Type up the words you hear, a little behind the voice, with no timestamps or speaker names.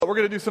we're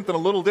going to do something a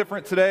little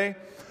different today.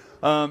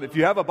 If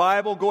you have a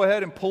Bible, go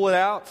ahead and pull it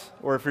out.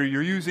 Or if you're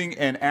using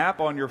an app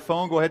on your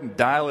phone, go ahead and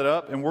dial it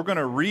up. And we're going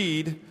to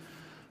read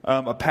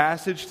a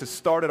passage to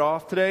start it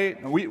off today.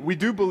 We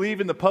do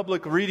believe in the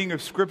public reading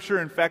of Scripture.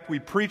 In fact, we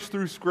preach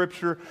through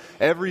Scripture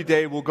every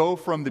day. We'll go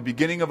from the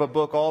beginning of a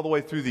book all the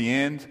way through the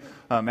end,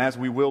 as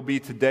we will be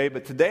today.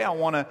 But today I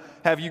want to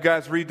have you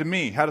guys read to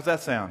me. How does that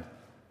sound?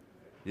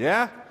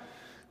 Yeah?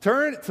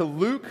 Turn to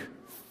Luke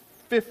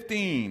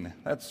 15.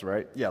 That's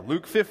right. Yeah,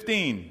 Luke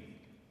 15.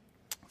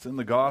 It's in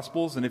the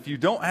Gospels. And if you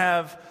don't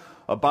have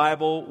a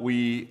Bible,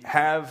 we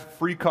have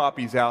free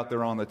copies out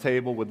there on the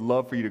table. Would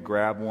love for you to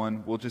grab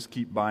one. We'll just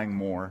keep buying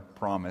more,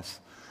 promise.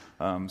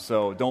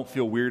 So don't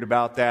feel weird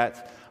about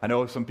that. I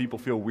know some people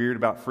feel weird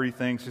about free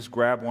things. Just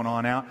grab one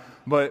on out.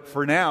 But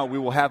for now, we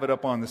will have it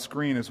up on the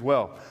screen as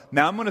well.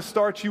 Now I'm going to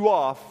start you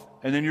off,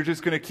 and then you're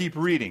just going to keep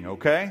reading,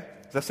 okay?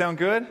 Does that sound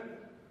good?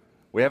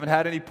 We haven't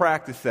had any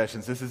practice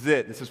sessions. This is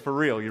it. This is for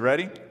real. You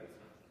ready?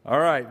 All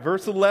right.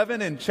 Verse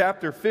 11 in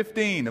chapter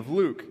 15 of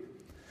Luke.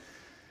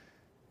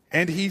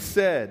 And he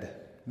said,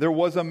 there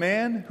was a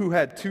man who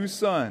had 2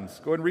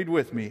 sons. Go ahead and read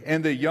with me.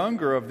 And the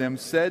younger of them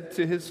said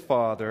to his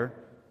father,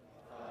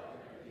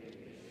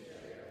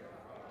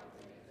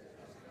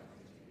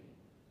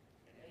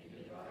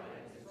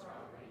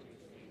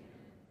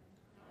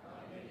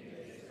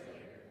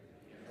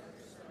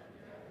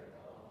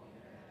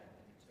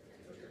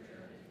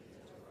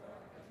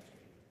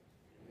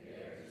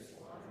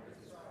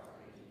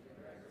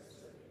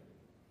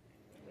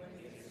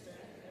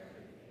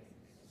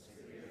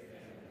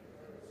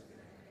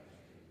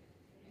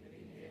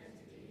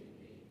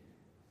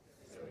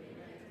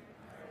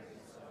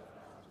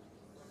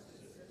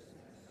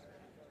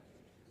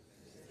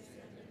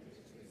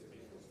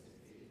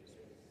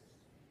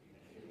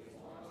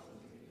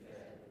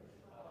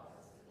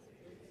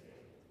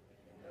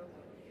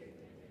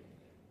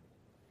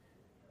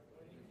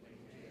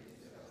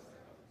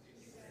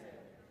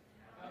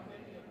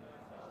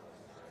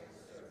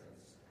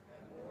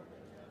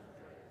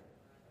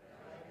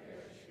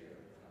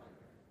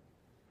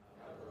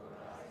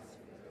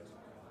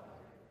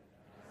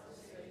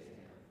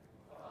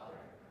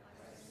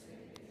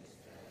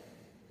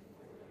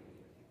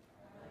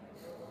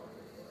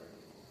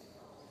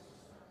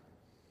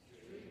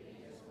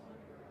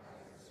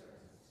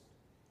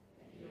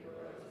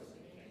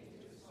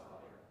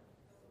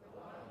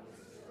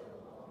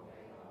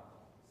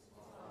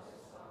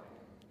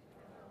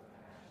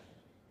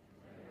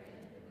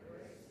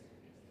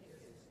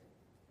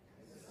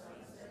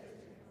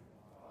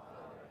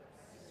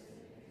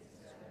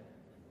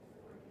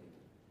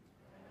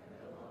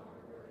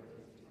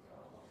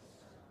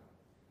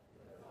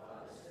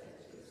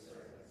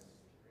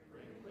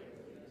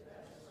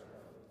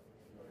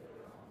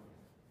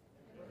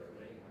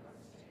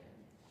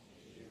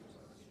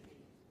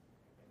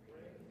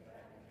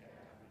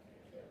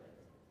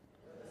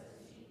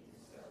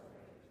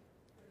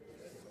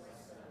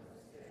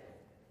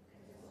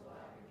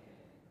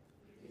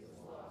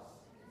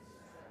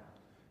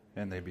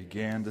 and they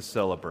began to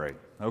celebrate.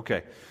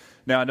 Okay.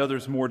 Now, I know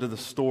there's more to the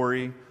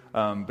story,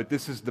 but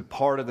this is the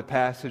part of the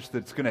passage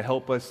that's going to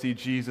help us see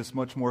Jesus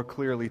much more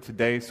clearly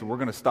today, so we're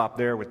going to stop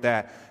there with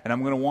that. And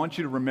I'm going to want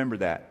you to remember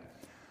that.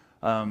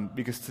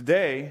 Because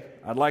today,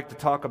 I'd like to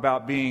talk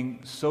about being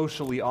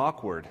socially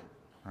awkward,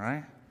 all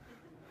right?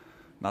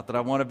 Not that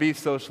I want to be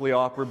socially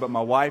awkward, but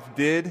my wife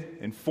did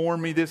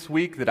inform me this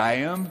week that I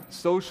am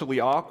socially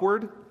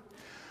awkward.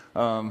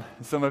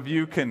 Some of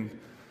you can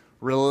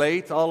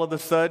relate all of a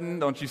sudden.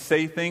 Don't you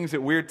say things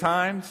at weird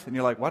times? And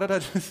you're like, why did I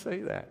just say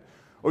that?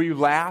 Or you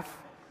laugh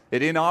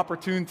at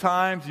inopportune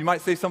times. You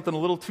might say something a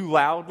little too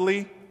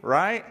loudly,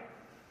 right?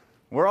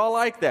 We're all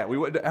like that.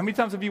 How many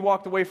times have you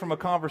walked away from a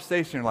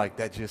conversation and you're like,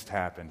 that just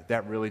happened.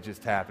 That really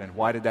just happened.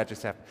 Why did that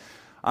just happen?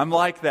 I'm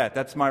like that.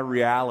 That's my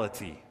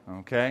reality,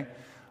 okay?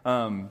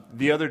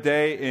 The other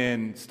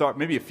day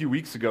maybe a few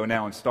weeks ago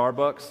now in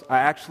Starbucks, I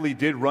actually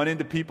did run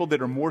into people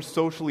that are more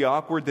socially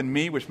awkward than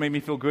me, which made me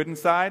feel good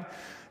inside.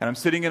 And I'm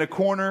sitting in a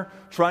corner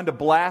trying to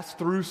blast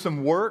through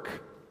some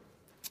work.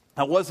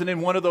 I wasn't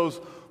in one of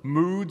those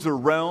moods or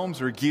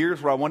realms or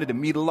gears where I wanted to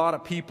meet a lot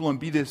of people and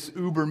be this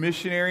uber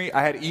missionary.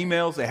 I had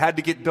emails that had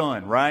to get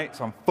done, right?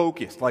 So I'm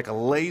focused like a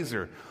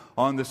laser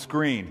on the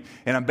screen.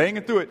 And I'm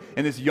banging through it,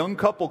 and this young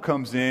couple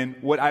comes in,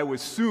 what I would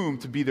assume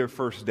to be their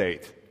first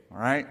date, all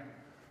right?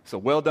 So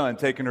well done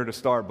taking her to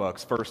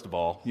Starbucks, first of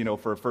all,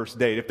 for a first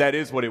date, if that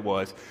is what it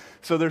was.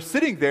 So they're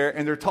sitting there,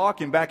 and they're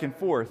talking back and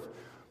forth,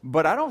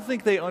 but I don't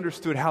think they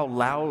understood how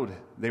loud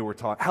they were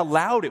talking, how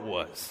loud it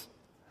was.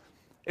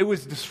 It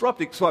was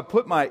disrupting. So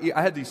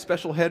I had these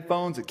special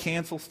headphones that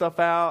cancel stuff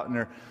out,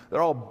 and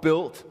they're all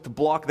built to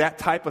block that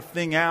type of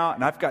thing out.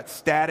 And I've got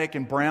static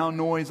and brown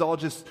noise all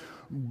just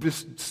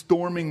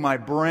storming my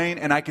brain,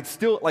 and I could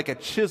still, like a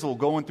chisel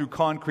going through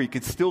concrete,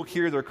 could still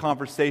hear their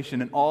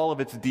conversation in all of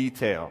its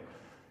detail.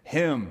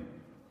 Him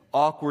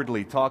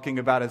awkwardly talking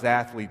about his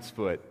athlete's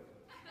foot,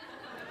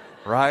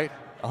 right?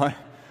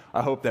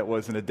 I hope that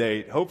wasn't a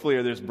date.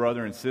 Hopefully there's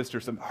brother and sister.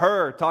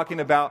 Her talking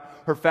about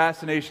her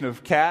fascination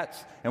of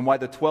cats and why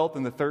the 12th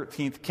and the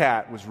 13th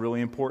cat was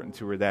really important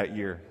to her that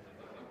year.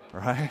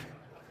 Right?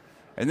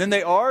 And then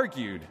they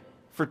argued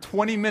for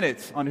 20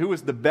 minutes on who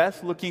was the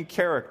best looking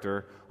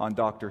character on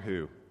Doctor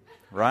Who.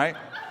 Right?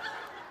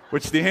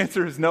 Which the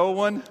answer is no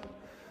one.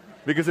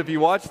 Because if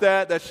you watch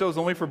that show's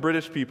only for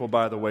British people,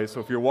 by the way. So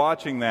if you're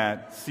watching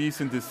that,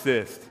 cease and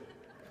desist.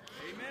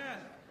 Amen.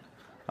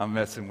 I'm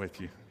messing with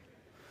you.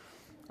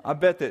 I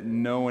bet that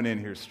no one in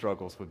here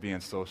struggles with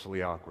being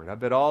socially awkward. I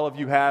bet all of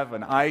you have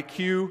an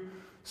IQ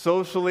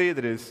socially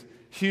that is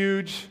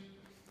huge.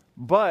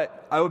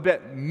 But I would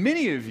bet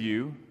many of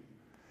you,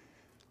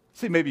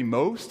 say maybe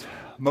most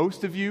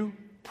of you,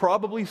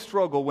 probably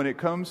struggle when it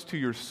comes to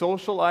your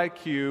social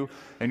IQ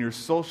and your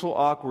social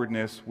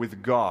awkwardness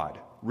with God,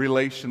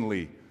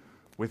 relationally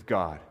with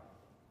God.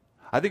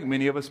 I think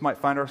many of us might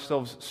find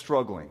ourselves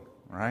struggling,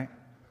 right?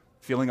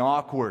 Feeling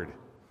awkward.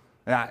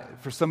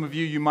 For some of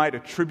you, you might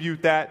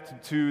attribute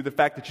that to the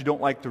fact that you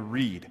don't like to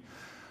read.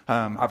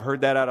 I've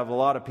heard that out of a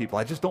lot of people.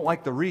 I just don't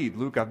like to read.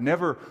 Luke, I've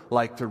never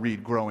liked to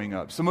read growing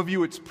up. Some of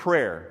you, it's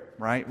prayer,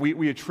 right?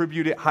 We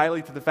attribute it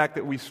highly to the fact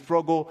that we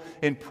struggle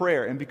in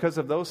prayer. And because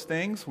of those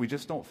things, we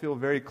just don't feel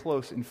very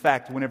close. In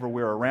fact, whenever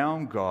we're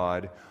around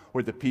God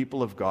or the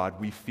people of God,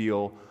 we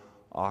feel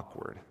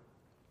awkward.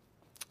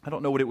 I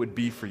don't know what it would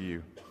be for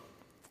you.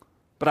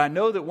 But I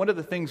know that one of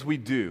the things we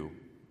do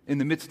in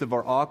the midst of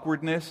our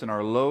awkwardness and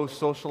our low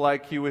social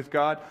IQ with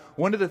God,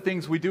 one of the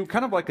things we do,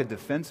 kind of like a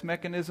defense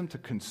mechanism to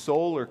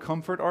console or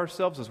comfort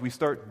ourselves, is we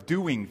start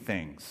doing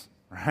things,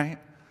 right?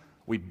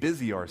 We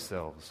busy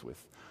ourselves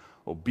with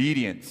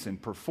obedience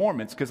and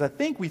performance, because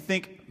we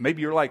think,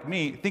 maybe you're like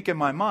me, think in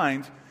my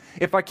mind,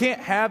 if I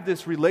can't have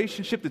this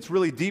relationship that's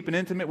really deep and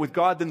intimate with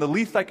God, then the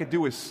least I could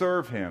do is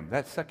serve Him.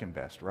 That's second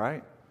best,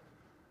 right?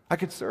 I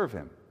could serve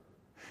Him.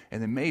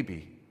 And then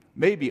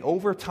maybe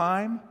over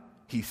time,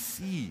 He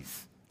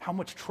sees how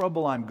much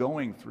trouble I'm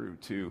going through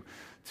to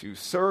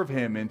serve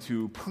Him and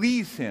to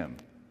please Him,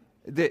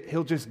 that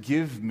He'll just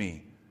give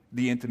me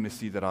the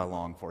intimacy that I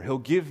long for. He'll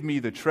give me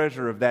the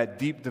treasure of that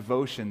deep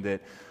devotion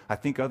that I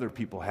think other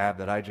people have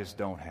that I just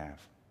don't have.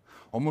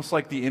 Almost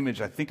like the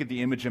image, I think of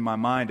the image in my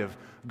mind of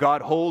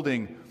God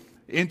holding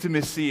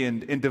intimacy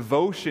and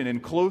devotion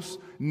and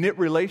close-knit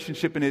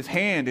relationship in His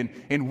hand,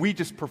 and we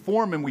just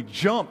perform and we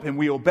jump and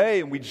we obey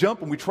and we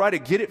jump and we try to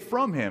get it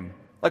from Him.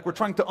 Like we're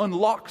trying to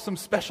unlock some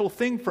special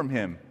thing from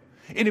Him.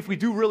 And if we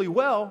do really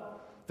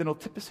well, then He'll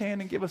tip His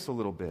hand and give us a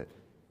little bit.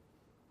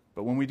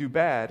 But when we do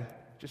bad,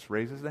 just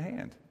raises the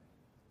hand.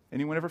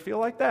 Anyone ever feel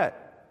like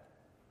that?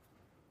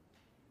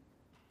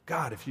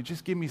 God, if you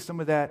just give me some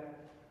of that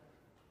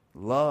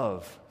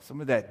love,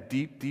 some of that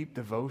deep, deep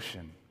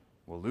devotion.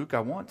 Well, Luke, I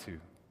want to.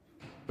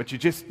 But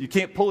you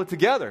can't pull it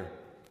together.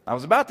 I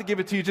was about to give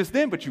it to you just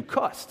then, but you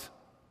cussed.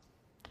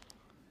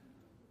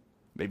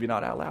 Maybe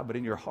not out loud, but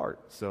in your heart.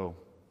 So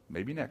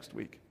maybe next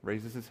week,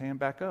 raises his hand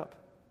back up.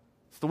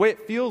 It's the way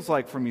it feels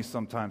like for me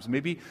sometimes.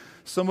 Maybe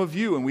some of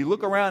you, and we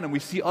look around and we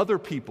see other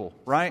people,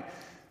 right?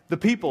 The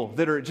people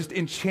that are just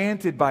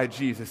enchanted by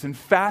Jesus and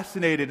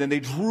fascinated, and they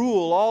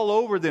drool all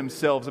over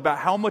themselves about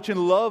how much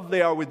in love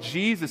they are with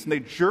Jesus, and they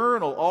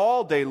journal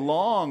all day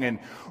long and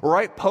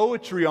write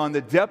poetry on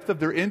the depth of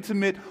their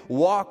intimate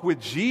walk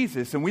with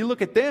Jesus. And we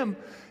look at them,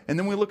 and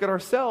then we look at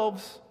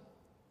ourselves,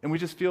 and we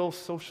just feel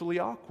socially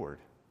awkward,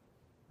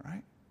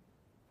 right?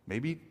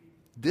 Maybe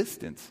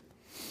distance.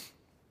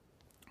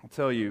 I'll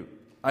tell you,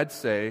 I'd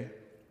say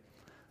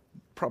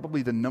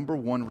probably the number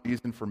one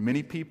reason for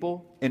many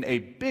people, and a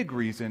big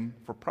reason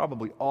for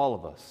probably all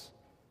of us,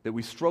 that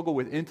we struggle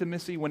with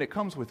intimacy when it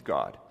comes with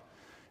God,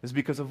 is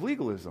because of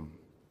legalism,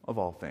 of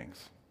all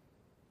things.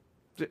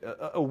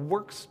 A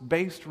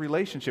works-based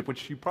relationship,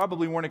 which you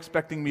probably weren't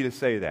expecting me to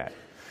say that.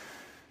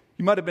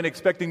 You might have been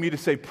expecting me to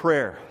say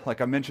prayer, like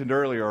I mentioned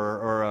earlier,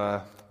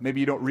 or maybe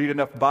you don't read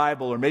enough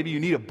Bible, or maybe you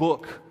need a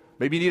book,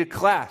 maybe you need a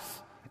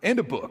class and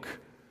a book.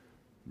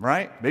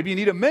 Right? Maybe you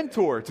need a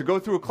mentor to go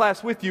through a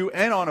class with you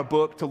and on a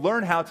book to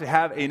learn how to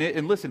have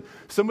and listen,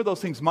 some of those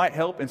things might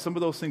help and some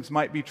of those things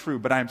might be true,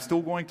 but I am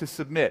still going to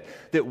submit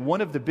that one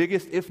of the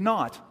biggest, if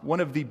not one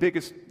of the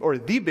biggest, or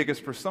the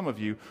biggest for some of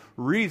you,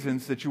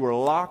 reasons that you are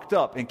locked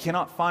up and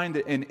cannot find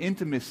an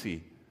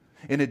intimacy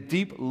in a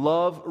deep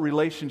love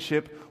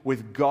relationship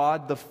with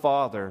God the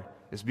Father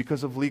is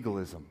because of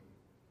legalism.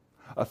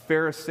 A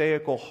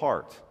Pharisaical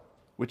heart,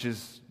 which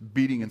is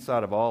beating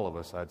inside of all of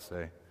us, I'd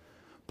say.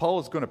 Paul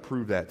is going to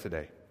prove that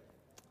today.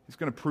 He's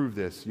going to prove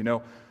this. You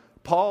know,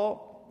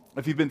 Paul,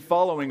 if you've been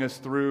following us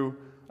through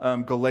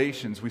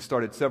Galatians, we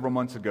started several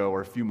months ago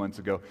or a few months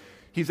ago,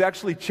 he's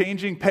actually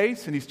changing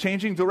pace and he's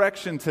changing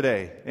direction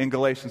today in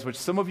Galatians, which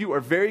some of you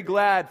are very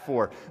glad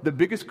for. The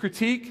biggest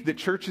critique that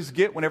churches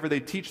get whenever they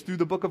teach through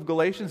the book of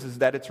Galatians is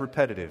that it's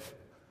repetitive.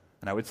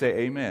 And I would say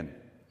amen.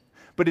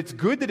 But it's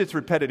good that it's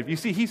repetitive. You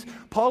see,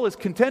 Paul is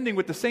contending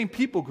with the same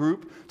people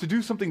group to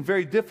do something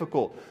very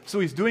difficult.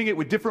 So he's doing it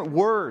with different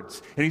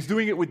words, and he's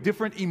doing it with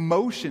different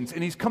emotions,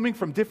 and he's coming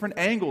from different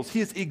angles. He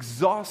is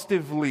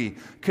exhaustively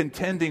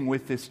contending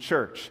with this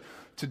church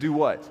To do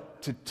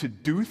what? To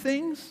do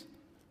things?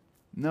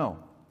 No,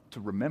 to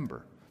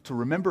remember. To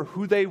remember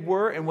who they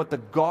were and what the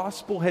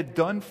gospel had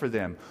done for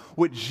them.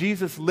 What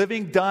Jesus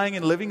living, dying,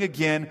 and living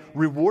again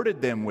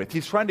rewarded them with.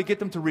 He's trying to get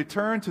them to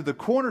return to the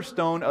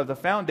cornerstone of the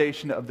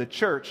foundation of the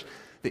church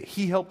that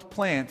he helped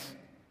plant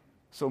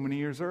so many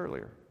years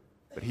earlier.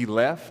 But he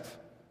left.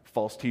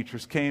 False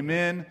teachers came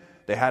in.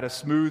 They had a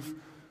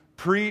smooth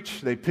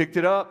preach. They picked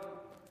it up.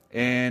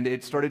 And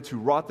it started to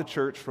rot the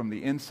church from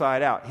the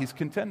inside out. He's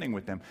contending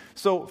with them.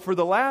 So for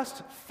the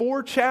last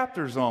 4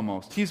 chapters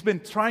almost, he's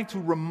been trying to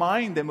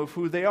remind them of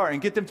who they are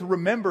and get them to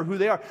remember who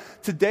they are.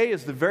 Today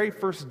is the very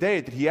first day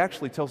that he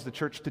actually tells the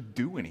church to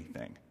do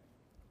anything.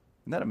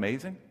 Isn't that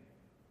amazing?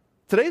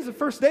 Today is the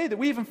first day that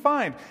we even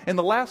find in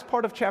the last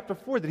part of chapter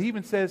 4 that he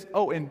even says,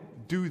 oh, and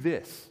do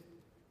this.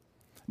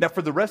 Now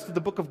for the rest of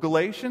the book of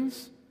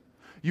Galatians,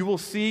 you will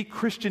see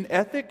Christian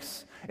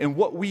ethics and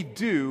what we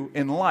do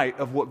in light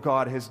of what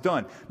God has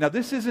done. Now,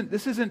 this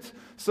isn't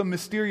some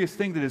mysterious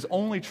thing that is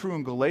only true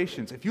in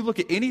Galatians. If you look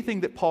at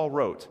anything that Paul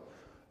wrote,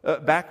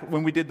 back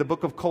when we did the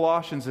book of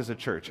Colossians as a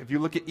church, if you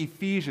look at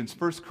Ephesians,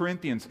 1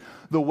 Corinthians,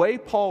 the way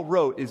Paul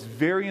wrote is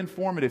very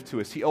informative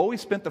to us. He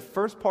always spent the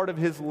first part of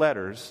his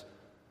letters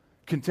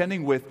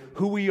contending with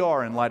who we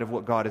are in light of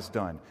what God has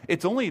done.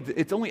 It's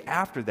only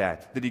after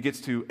that he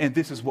gets to, and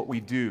this is what we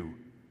do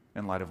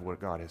in light of what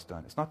God has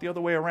done. It's not the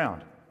other way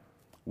around.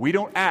 We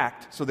don't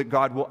act so that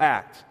God will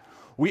act.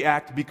 We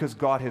act because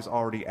God has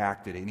already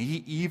acted. And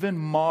he even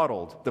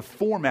modeled the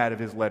format of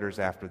his letters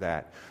after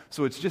that.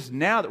 So it's just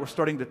now that we're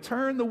starting to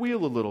turn the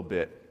wheel a little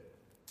bit.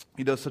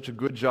 He does such a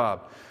good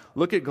job.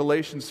 Look at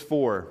Galatians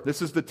 4.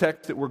 This is the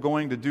text that we're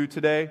going to do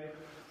today.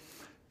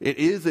 It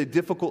is a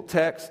difficult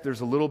text. There's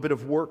a little bit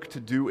of work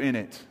to do in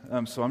it.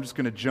 So I'm just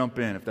going to jump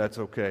in if that's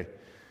okay.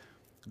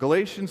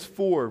 Galatians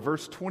 4,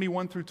 verse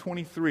 21 through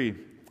 23.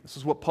 This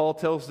is what Paul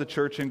tells the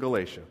church in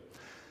Galatia.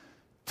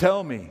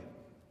 Tell me,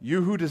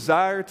 you who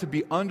desire to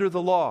be under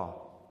the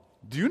law,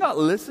 do you not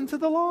listen to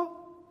the law?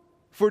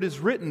 For it is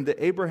written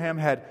that Abraham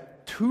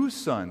had 2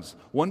 sons,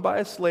 one by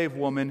a slave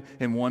woman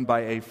and one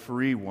by a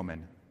free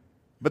woman.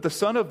 But the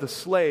son of the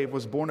slave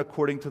was born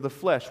according to the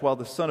flesh, while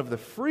the son of the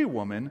free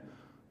woman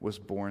was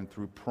born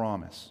through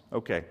promise.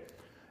 Okay,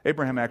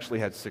 Abraham actually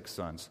had 6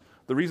 sons.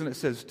 The reason it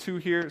says 2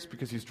 here is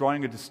because he's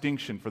drawing a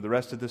distinction for the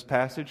rest of this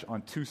passage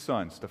on 2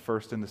 sons, the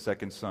first and the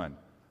second son,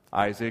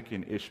 Isaac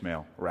and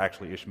Ishmael, or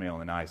actually Ishmael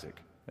and Isaac.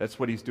 That's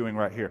what he's doing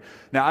right here.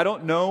 Now, I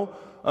don't know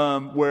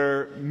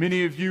where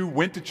many of you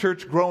went to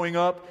church growing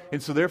up,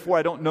 and so therefore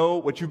I don't know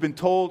what you've been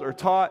told or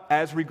taught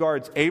as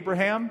regards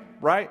Abraham,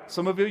 right?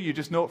 Some of you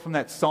just know it from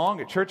that song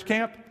at church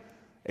camp.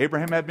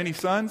 Abraham had many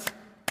sons,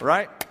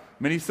 right?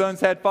 Many sons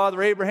had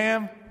Father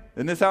Abraham.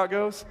 Isn't this how it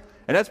goes?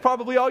 And that's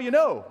probably all you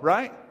know,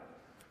 right?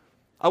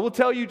 I will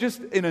tell you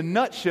just in a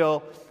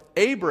nutshell,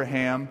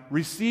 Abraham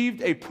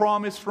received a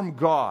promise from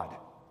God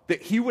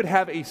that he would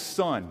have a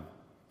son.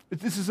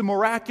 This is a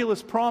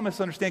miraculous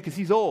promise, understand, because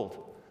he's old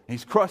and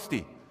he's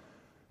crusty.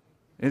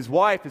 And his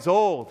wife is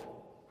old,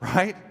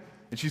 right?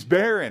 And she's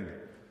barren.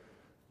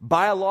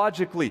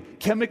 Biologically,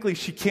 chemically,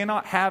 she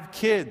cannot have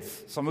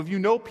kids. Some of you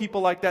know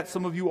people like that.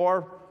 Some of you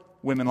are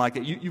women like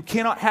that. You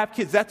cannot have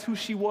kids. That's who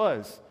she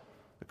was.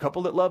 A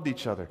couple that loved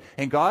each other.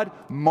 And God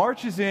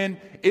marches in,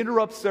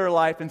 interrupts their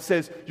life, and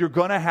says, you're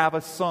going to have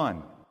a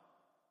son.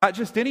 Not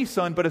just any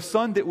son, but a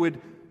son that would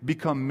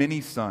become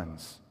many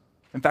sons.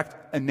 In fact,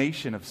 a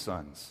nation of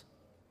sons.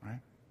 Right?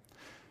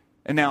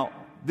 And now,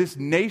 this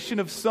nation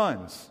of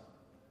sons,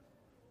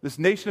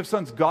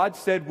 God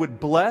said would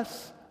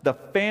bless the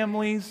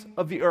families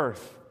of the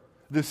earth.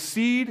 The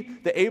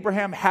seed that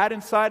Abraham had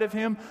inside of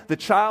him, the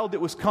child that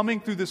was coming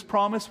through this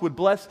promise, would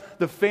bless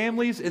the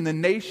families and the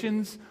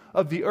nations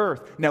of the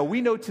earth. Now,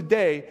 we know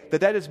today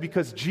that is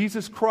because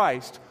Jesus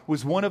Christ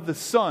was one of the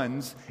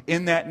sons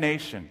in that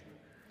nation.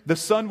 The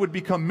son would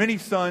become many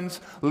sons,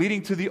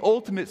 leading to the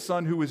ultimate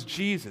son who was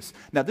Jesus.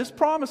 Now, this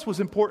promise was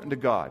important to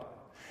God.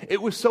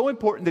 It was so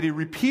important that he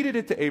repeated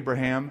it to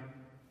Abraham,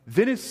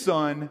 then his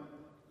son,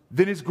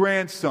 then his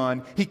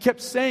grandson. He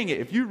kept saying it.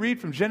 If you read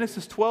from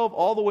Genesis 12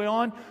 all the way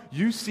on,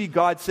 you see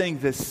God saying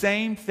the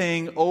same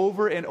thing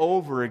over and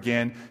over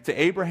again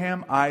to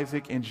Abraham,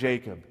 Isaac, and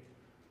Jacob.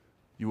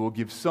 You will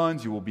give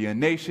sons, you will be a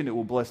nation, it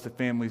will bless the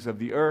families of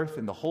the earth,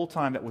 and the whole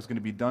time that was going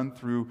to be done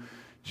through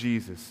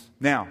Jesus.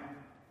 Now,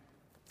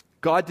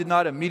 God did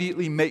not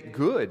immediately make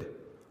good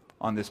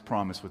on this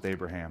promise with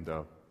Abraham,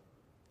 though.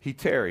 He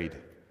tarried.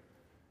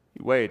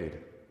 He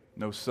waited.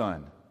 No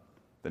son.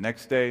 The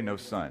next day, no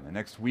son. The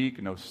next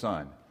week, no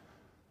son.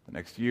 The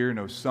next year,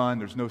 no son.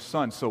 There's no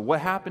son. So what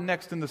happened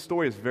next in the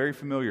story is very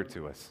familiar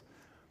to us.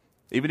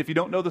 Even if you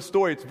don't know the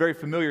story, it's very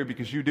familiar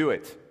because you do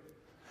it.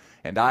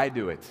 And I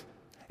do it.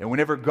 And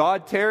whenever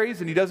God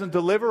tarries and he doesn't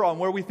deliver on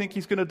where we think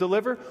he's going to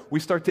deliver,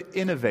 we start to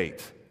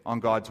innovate on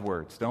God's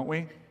words, don't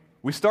we?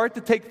 We start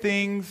to take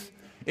things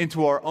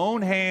into our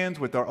own hands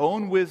with our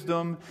own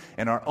wisdom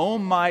and our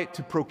own might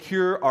to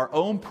procure our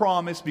own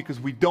promise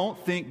because we don't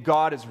think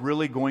God is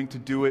really going to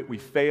do it. We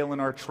fail in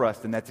our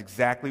trust, and that's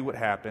exactly what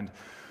happened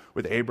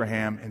with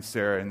Abraham and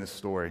Sarah in this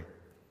story.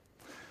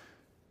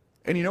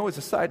 And as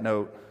a side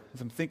note,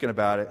 as I'm thinking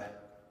about it,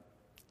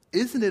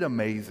 isn't it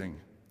amazing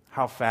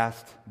how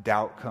fast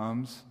doubt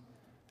comes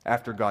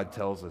after God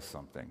tells us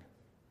something?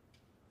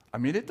 I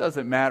mean, it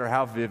doesn't matter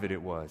how vivid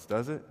it was,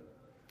 does it?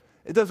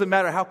 It doesn't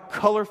matter how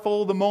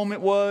colorful the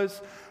moment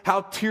was,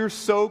 how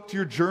tear-soaked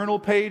your journal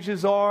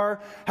pages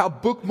are, how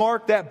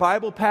bookmarked that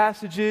Bible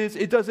passage is.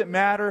 It doesn't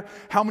matter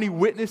how many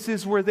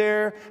witnesses were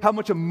there, how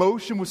much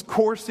emotion was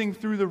coursing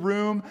through the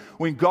room.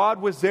 When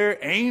God was there,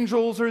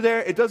 angels are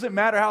there. It doesn't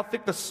matter how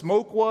thick the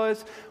smoke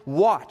was.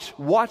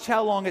 Watch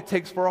how long it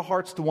takes for our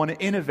hearts to want to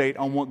innovate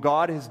on what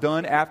God has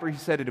done after He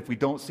said it if we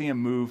don't see Him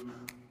move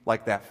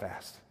like that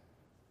fast.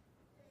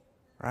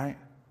 Right?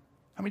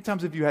 How many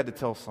times have you had to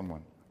tell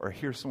someone or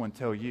hear someone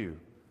tell you,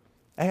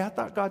 hey, I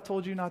thought God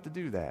told you not to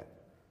do that.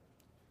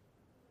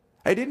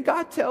 Hey, didn't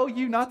God tell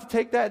you not to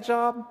take that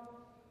job?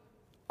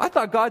 I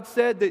thought God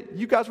said that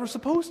you guys were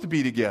supposed to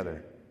be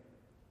together.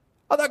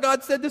 I thought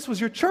God said this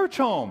was your church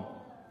home,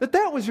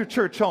 that was your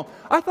church home.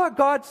 I thought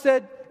God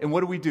said, and what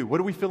do we do? What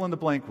do we fill in the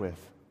blank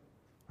with?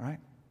 All right?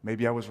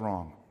 Maybe I was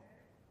wrong.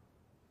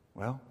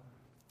 Well,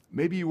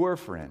 maybe you were,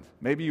 friend.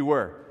 Maybe you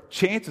were.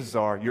 Chances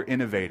are you're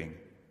innovating.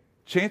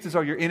 Chances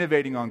are you're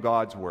innovating on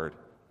God's word.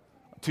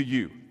 To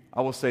you.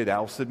 I will say that.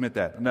 I'll submit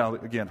that. Now,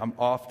 again, I'm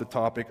off the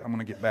topic. I'm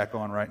going to get back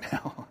on right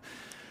now.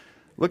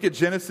 Look at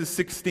Genesis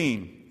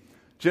 16.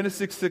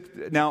 Genesis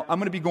 6. Now, I'm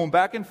going to be going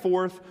back and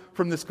forth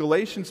from this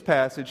Galatians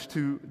passage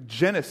to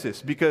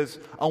Genesis because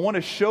I want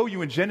to show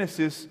you in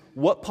Genesis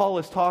what Paul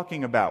is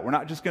talking about. We're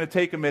not just going to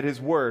take him at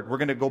his word. We're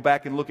going to go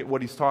back and look at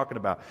what he's talking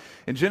about.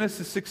 In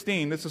Genesis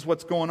 16, this is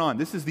what's going on.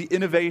 This is the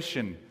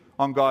innovation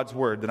on God's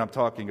word that I'm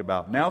talking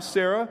about. Now,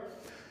 Sarah,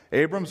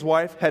 Abram's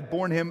wife, had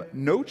borne him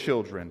no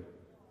children.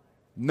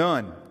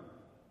 None.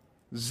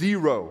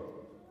 Zero.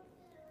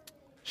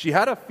 She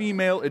had a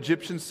female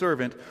Egyptian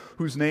servant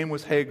whose name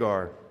was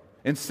Hagar.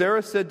 And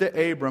Sarah said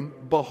to Abram,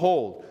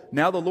 behold,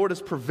 now the Lord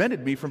has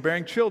prevented me from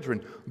bearing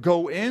children.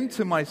 Go in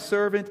to my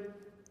servant.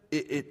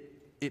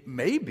 It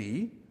may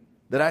be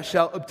that I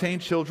shall obtain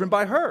children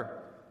by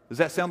her. Does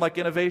that sound like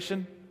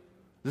innovation?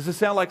 Does it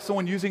sound like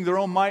someone using their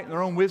own might and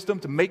their own wisdom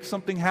to make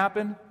something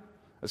happen?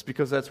 That's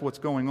because that's what's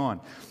going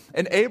on.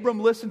 And Abram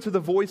listened to the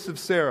voice of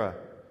Sarah.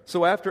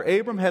 So after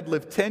Abram had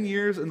lived 10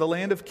 years in the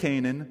land of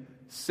Canaan,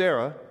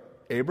 Sarah,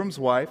 Abram's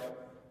wife,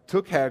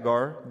 took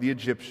Hagar, the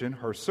Egyptian,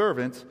 her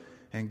servant,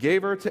 and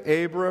gave her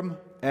to Abram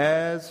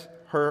as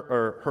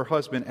her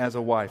husband as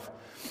a wife.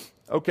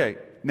 Okay,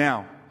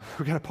 now,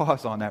 we're going to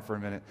pause on that for a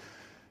minute.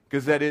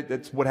 Because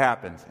that's what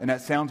happens. And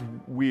that sounds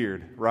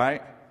weird,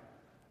 right?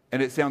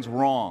 And it sounds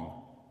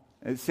wrong.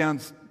 It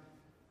sounds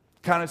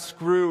kind of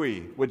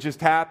screwy, what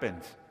just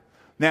happened.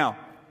 Now,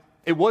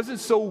 it wasn't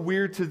so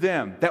weird to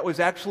them. That was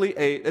actually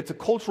it's a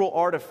cultural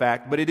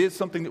artifact, but it is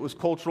something that was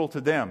cultural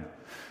to them.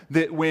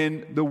 That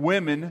when the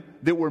women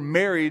that were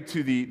married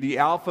to the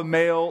alpha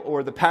male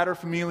or the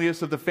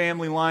paterfamilias of the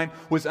family line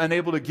was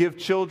unable to give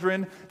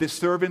children, that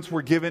servants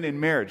were given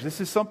in marriage.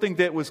 This is something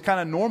that was kind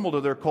of normal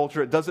to their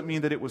culture. It doesn't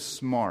mean that it was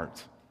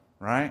smart,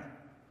 right?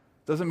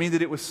 It doesn't mean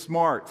that it was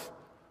smart.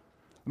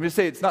 Let me just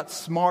say, it's not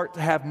smart to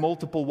have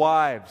multiple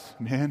wives,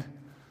 man.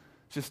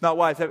 It's just not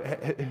wise.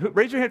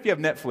 Raise your hand if you have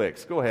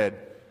Netflix. Go ahead.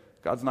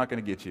 God's not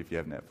going to get you if you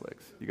have Netflix.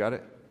 You got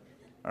it?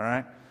 All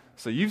right?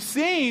 So you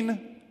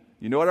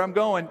know where I'm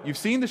going. You've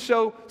seen the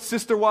show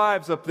Sister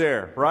Wives up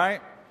there,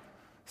 right?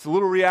 It's a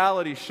little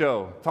reality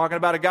show talking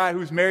about a guy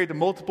who's married to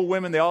multiple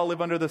women. They all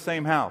live under the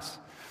same house.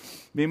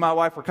 Me and my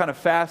wife were kind of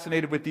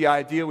fascinated with the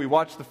idea. We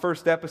watched the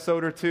first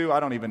episode or two.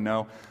 I don't even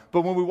know.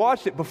 But when we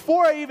watched it,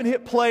 before I even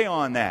hit play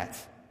on that,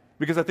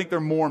 because I think they're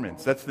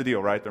Mormons. That's the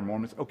deal, right? They're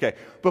Mormons. Okay.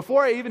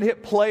 Before I even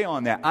hit play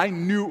on that, I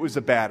knew it was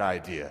a bad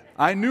idea.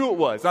 I knew it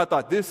was. I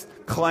thought, this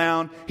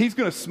clown, he's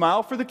going to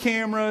smile for the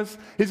cameras.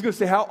 He's going to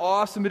say how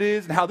awesome it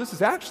is and how this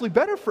is actually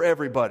better for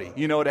everybody,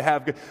 to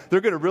have. They're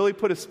going to really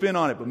put a spin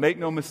on it, but make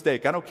no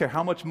mistake. I don't care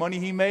how much money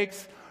he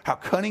makes, how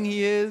cunning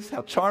he is,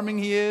 how charming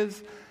he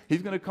is.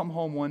 He's going to come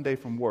home one day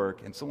from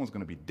work and someone's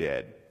going to be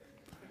dead.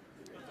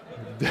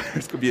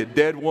 There's going to be a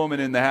dead woman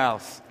in the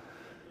house.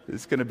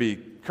 It's going to be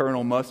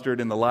Colonel Mustard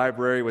in the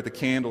library with a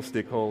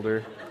candlestick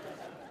holder.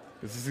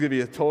 This is going to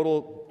be a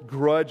total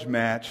grudge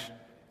match.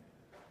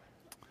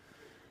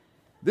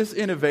 This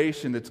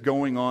innovation that's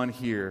going on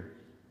here,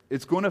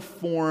 it's going to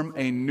form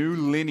a new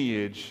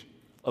lineage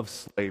of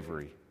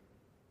slavery.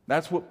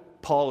 That's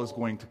what Paul is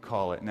going to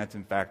call it, and that's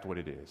in fact what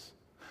it is.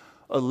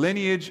 A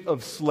lineage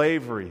of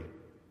slavery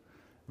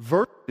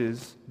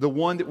versus the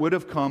one that would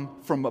have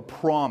come from a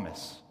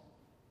promise.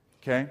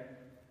 Okay?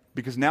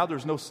 Because now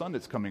there's no son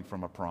that's coming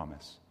from a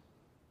promise.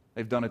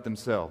 They've done it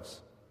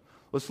themselves.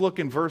 Let's look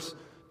in verse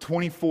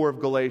 24 of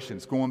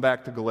Galatians, going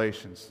back to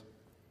Galatians.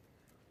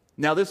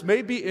 Now, this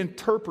may be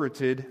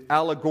interpreted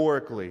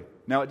allegorically.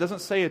 Now, it doesn't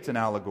say it's an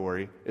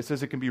allegory. It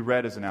says it can be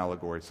read as an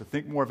allegory. So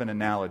think more of an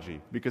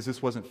analogy, because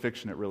this wasn't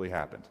fiction, it really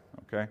happened.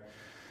 Okay?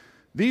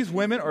 These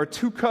women are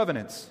two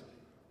covenants.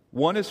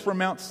 One is from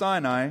Mount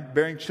Sinai,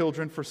 bearing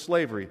children for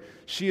slavery.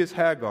 She is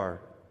Hagar.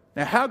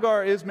 Now,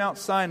 Hagar is Mount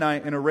Sinai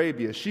in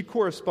Arabia. She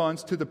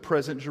corresponds to the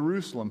present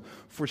Jerusalem,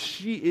 for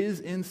she is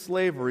in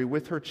slavery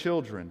with her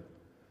children.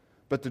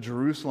 But the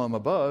Jerusalem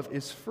above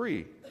is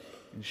free,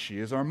 and she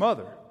is our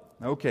mother.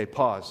 Okay,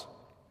 pause.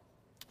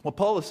 What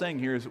Paul is saying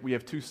here is that we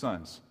have two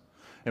sons,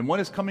 and one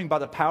is coming by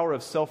the power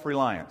of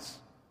self-reliance,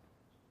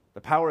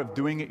 the power of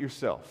doing it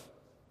yourself,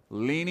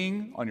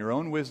 leaning on your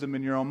own wisdom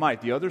and your own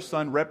might. The other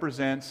son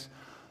represents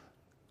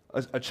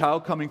a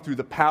child coming through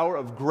the power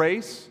of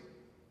grace,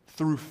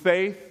 through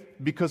faith,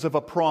 because of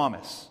a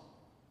promise.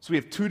 So we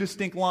have two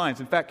distinct lines.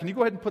 In fact, can you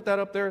go ahead and put that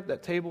up there,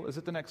 that table? Is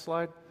it the next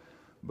slide?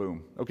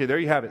 Boom. Okay, there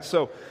you have it.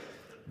 So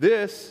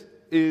this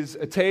is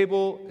a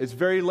table. It's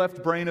very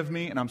left brain of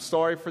me, and I'm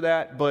sorry for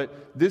that,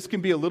 but this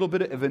can be a little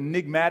bit of an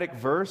enigmatic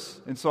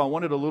verse, and so I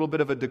wanted a little bit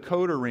of a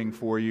decoder ring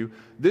for you.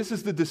 This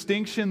is the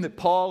distinction that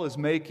Paul is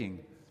making.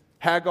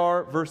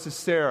 Hagar versus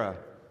Sarah.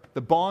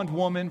 The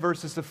bondwoman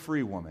versus the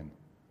free woman.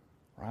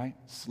 Right?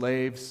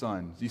 Slave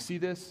sons. Do you see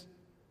this?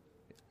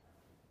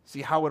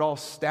 See how it all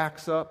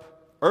stacks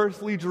up?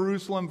 Earthly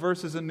Jerusalem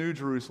versus a new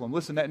Jerusalem.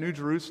 Listen, that new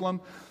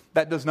Jerusalem,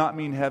 that does not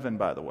mean heaven,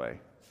 by the way.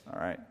 All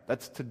right?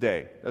 That's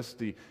today. That's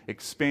the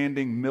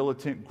expanding,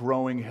 militant,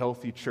 growing,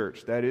 healthy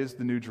church. That is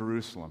the new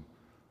Jerusalem.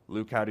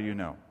 Luke, how do you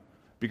know?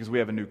 Because we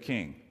have a new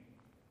king.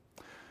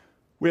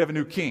 We have a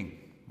new king,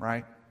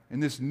 right?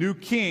 And this new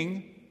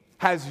king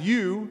has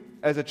you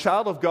as a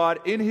child of God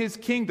in his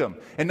kingdom.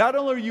 And not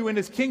only are you in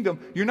his kingdom,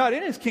 you're not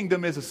in his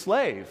kingdom as a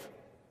slave.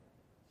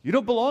 You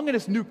don't belong in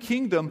this new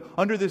kingdom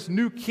under this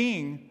new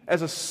king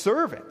as a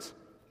servant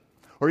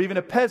or even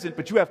a peasant,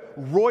 but you have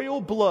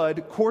royal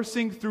blood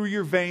coursing through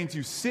your veins.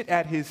 You sit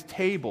at his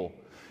table.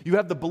 You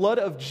have the blood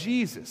of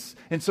Jesus.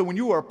 And so when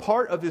you are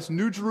part of this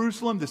new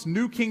Jerusalem, this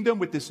new kingdom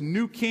with this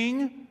new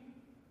king,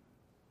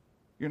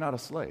 you're not a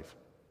slave.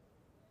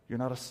 You're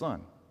not a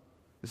son.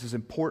 This is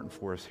important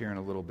for us here in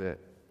a little bit.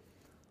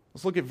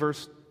 Let's look at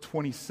verse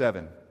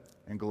 27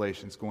 in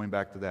Galatians, going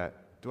back to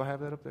that. Do I have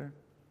that up there?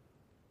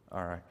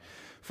 All right.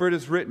 For it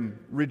is written,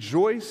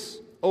 "Rejoice,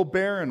 O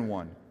barren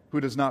one who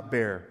does not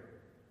bear.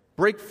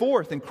 Break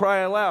forth and cry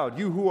aloud,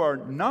 you who are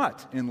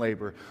not in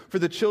labor. For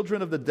the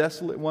children of the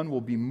desolate one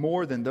will be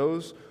more than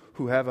those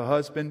who have a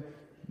husband.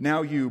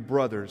 Now you,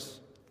 brothers,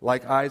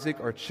 like Isaac,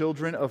 are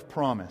children of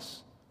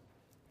promise."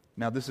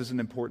 Now this is an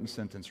important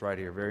sentence right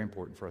here, very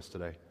important for us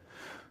today.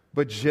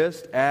 "But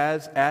just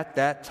as at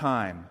that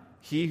time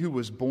he who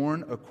was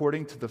born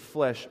according to the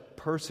flesh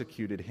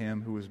persecuted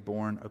him who was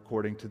born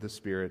according to the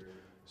Spirit,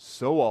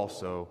 so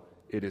also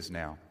it is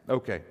now."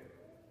 Okay.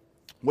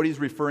 What he's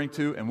referring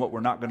to and what we're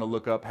not going to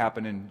look up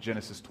happened in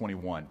Genesis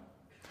 21,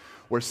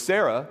 where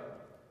Sarah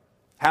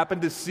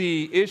happened to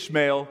see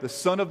Ishmael, the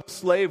son of the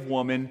slave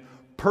woman,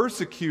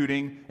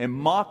 persecuting and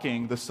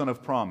mocking the son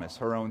of promise,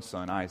 her own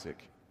son,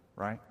 Isaac,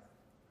 right?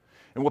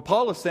 And what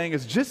Paul is saying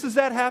is just as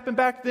that happened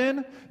back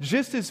then,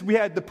 just as we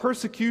had the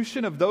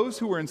persecution of those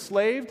who were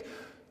enslaved,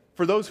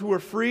 for those who were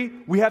free,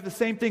 we have the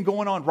same thing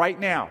going on right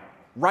now.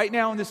 Right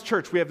now in this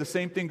church, we have the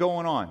same thing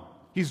going on.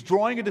 He's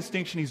drawing a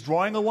distinction. He's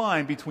drawing a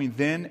line between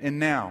then and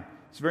now.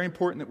 It's very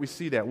important that we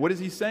see that. What is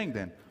he saying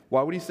then?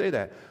 Why would he say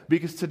that?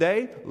 Because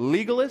today,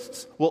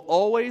 legalists will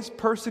always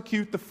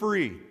persecute the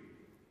free.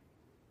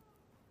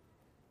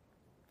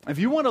 If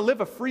you want to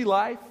live a free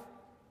life,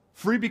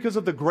 free because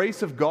of the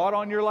grace of God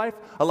on your life,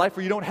 a life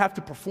where you don't have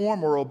to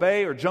perform or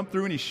obey or jump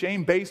through any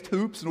shame-based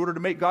hoops in order to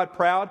make God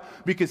proud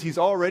because he's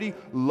already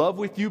loved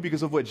with you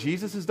because of what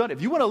Jesus has done.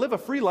 If you want to live a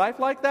free life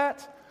like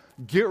that,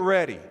 get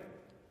ready.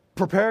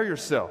 Prepare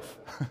yourself.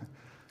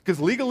 Because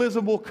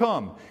legalism will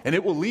come, and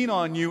it will lean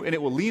on you, and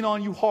it will lean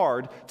on you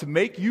hard to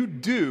make you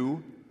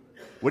do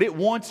what it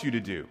wants you to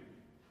do.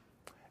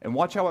 And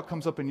watch how it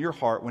comes up in your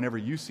heart whenever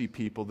you see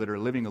people that are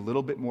living a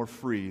little bit more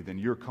free than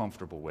you're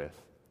comfortable with.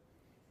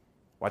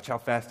 Watch how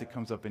fast it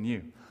comes up in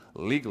you.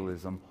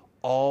 Legalism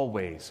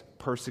always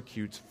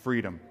persecutes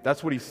freedom.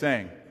 That's what he's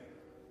saying.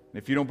 And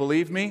if you don't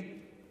believe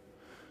me,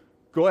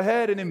 go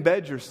ahead and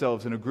embed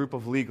yourselves in a group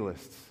of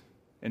legalists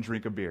and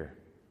drink a beer.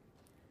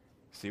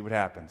 See what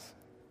happens.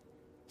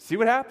 See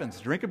what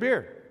happens. Drink a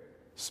beer.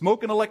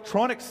 Smoke an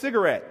electronic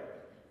cigarette.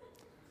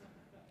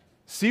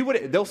 See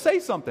what they'll say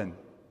something.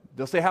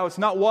 They'll say how it's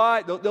not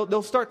why.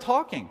 They'll start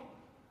talking.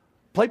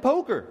 Play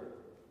poker.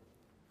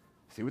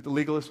 See what the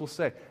legalists will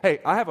say. Hey,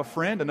 I have a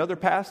friend, another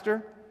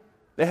pastor.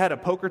 They had a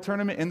poker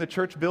tournament in the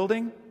church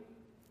building.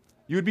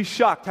 You would be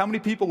shocked how many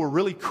people were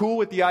really cool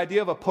with the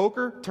idea of a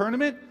poker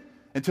tournament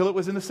until it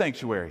was in the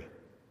sanctuary.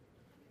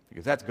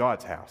 Because that's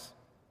God's house.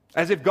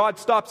 As if God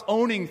stops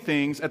owning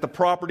things at the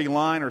property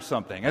line or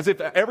something. As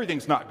if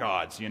everything's not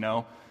God's, you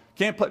know.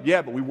 Can't play,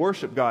 yeah, but we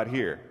worship God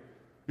here.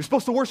 You're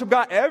supposed to worship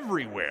God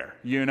everywhere,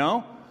 you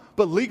know.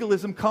 But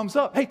legalism comes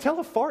up. Hey, tell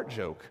a fart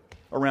joke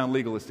around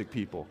legalistic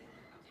people,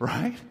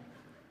 right?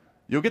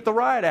 You'll get the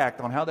riot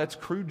act on how that's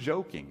crude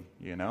joking,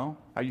 you know.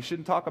 How you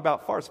shouldn't talk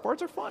about farts.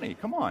 Farts are funny,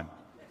 come on.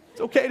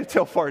 It's okay to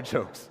tell fart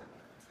jokes.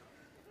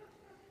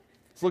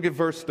 Let's look at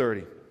verse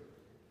 30.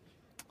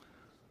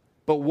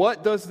 But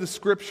what does the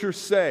Scripture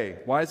say?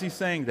 Why is he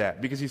saying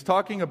that? Because he's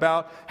talking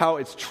about how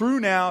it's true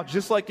now,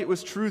 just like it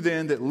was true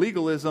then, that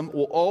legalism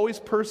will always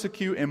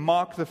persecute and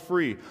mock the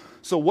free.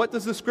 So what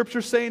does the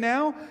Scripture say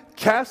now?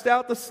 Cast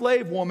out the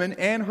slave woman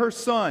and her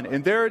son.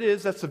 And there it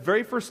is. That's the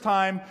very first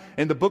time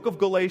in the book of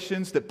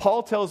Galatians that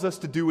Paul tells us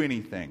to do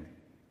anything.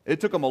 It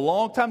took him a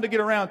long time to get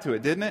around to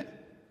it, didn't it?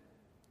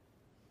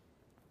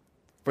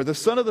 For the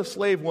son of the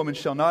slave woman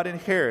shall not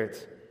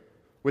inherit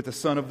with the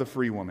son of the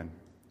free woman.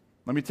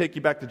 Let me take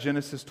you back to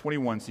Genesis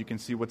 21 so you can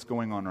see what's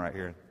going on right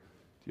here.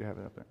 Do you have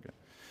it up there? Good.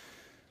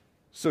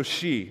 So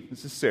she,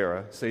 this is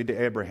Sarah, said to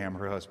Abraham,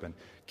 her husband,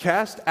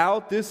 cast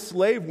out this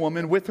slave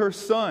woman with her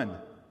son,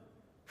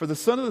 for the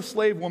son of the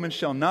slave woman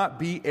shall not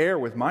be heir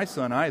with my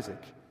son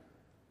Isaac.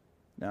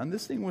 Now, and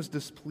this thing was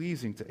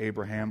displeasing to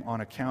Abraham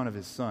on account of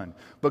his son.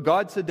 But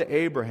God said to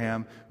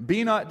Abraham,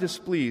 be not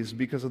displeased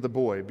because of the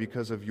boy,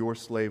 because of your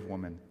slave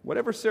woman.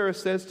 Whatever Sarah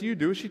says to you,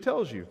 do as she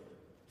tells you.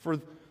 For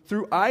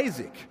through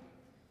Isaac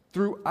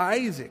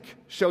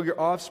shall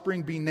your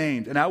offspring be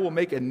named, and I will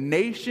make a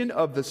nation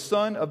of the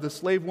son of the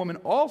slave woman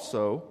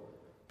also,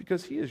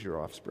 because he is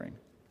your offspring.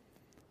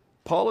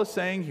 Paul is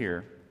saying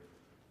here,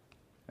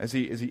 as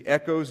he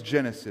echoes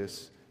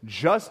Genesis,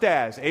 just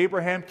as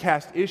Abraham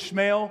cast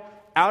Ishmael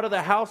out of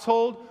the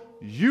household,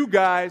 you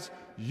guys,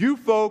 you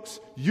folks,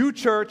 you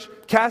church,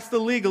 cast the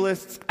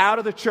legalists out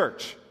of the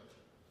church.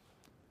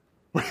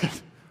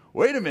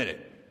 Wait a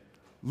minute.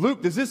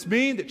 Luke, does this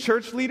mean that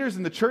church leaders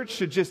in the church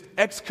should just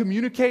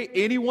excommunicate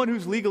anyone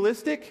who's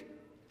legalistic?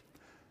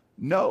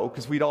 No,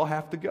 because we'd all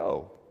have to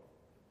go.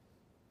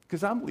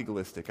 Because I'm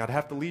legalistic. I'd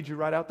have to lead you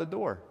right out the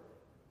door.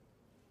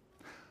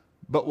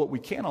 But what we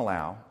can't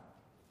allow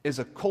is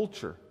a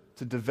culture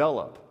to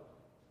develop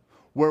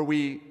where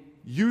we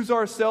use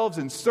ourselves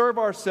and serve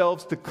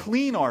ourselves to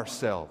clean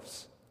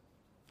ourselves.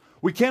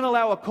 We can't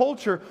allow a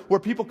culture where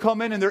people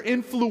come in and they're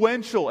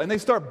influential and they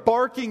start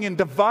barking and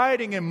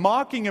dividing and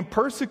mocking and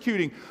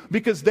persecuting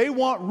because they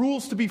want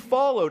rules to be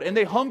followed and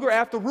they hunger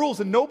after rules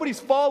and nobody's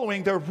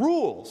following their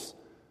rules.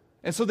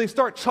 And so they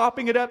start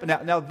chopping it up.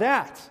 Now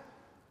that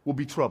will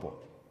be trouble.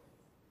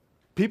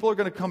 People are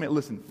going to come in.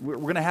 Listen, we're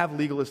going to have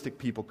legalistic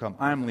people come.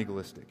 I'm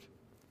legalistic.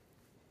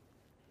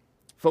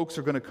 Folks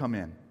are going to come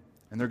in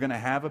and they're going to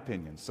have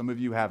opinions. Some of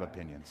you have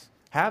opinions.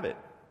 Have it.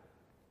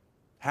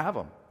 Have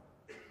them.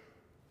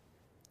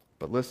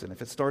 But listen,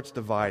 if it starts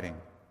dividing,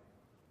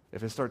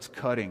 if it starts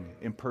cutting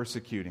and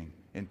persecuting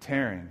and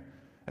tearing,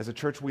 as a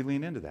church we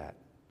lean into that.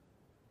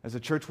 As a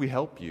church we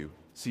help you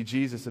see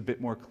Jesus a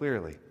bit more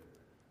clearly.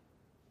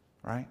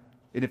 Right?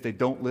 And if they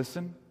don't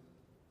listen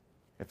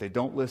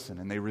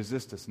and they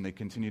resist us and they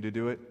continue to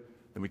do it,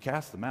 then we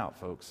cast them out,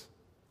 folks.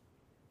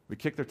 We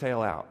kick their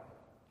tail out.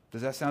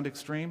 Does that sound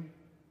extreme?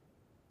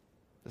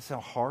 Does that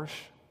sound harsh?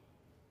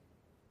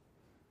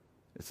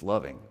 It's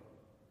loving.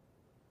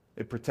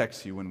 It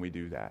protects you when we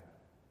do that.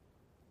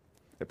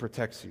 It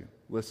protects you.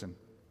 Listen,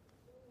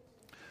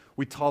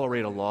 we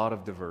tolerate a lot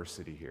of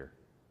diversity here.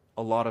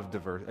 A lot of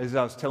diversity. As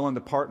I was telling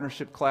the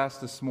partnership class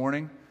this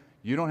morning,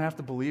 you don't have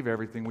to believe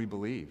everything we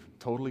believe.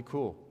 Totally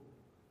cool.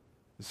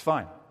 It's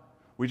fine.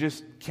 We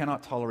just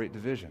cannot tolerate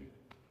division.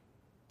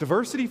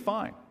 Diversity,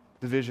 fine.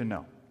 Division,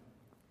 no.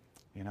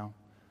 You know?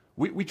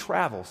 We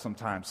travel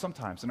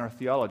sometimes in our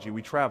theology,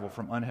 we travel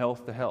from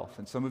unhealth to health.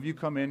 And some of you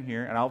come in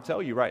here, and I'll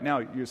tell you right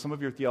now, some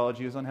of your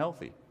theology is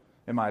unhealthy,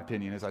 in my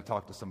opinion, as I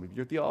talk to some of you.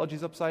 Your theology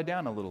is upside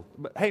down a little.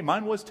 But hey,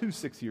 mine was too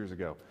 6 years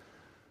ago,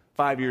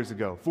 5 years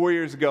ago, 4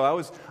 years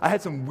ago. I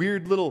had some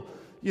weird little,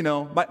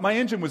 my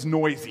engine was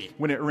noisy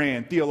when it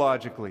ran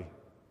theologically.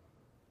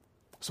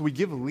 So we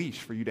give a leash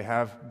for you to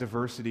have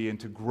diversity and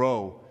to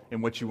grow in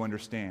what you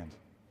understand.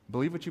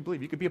 Believe what you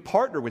believe. You could be a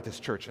partner with this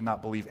church and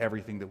not believe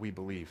everything that we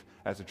believe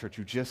as a church.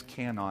 You just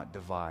cannot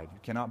divide. You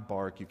cannot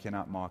bark. You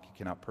cannot mock. You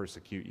cannot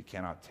persecute. You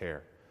cannot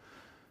tear.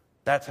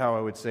 That's how I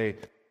would say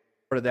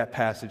part of that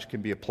passage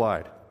can be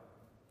applied.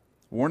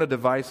 Warn a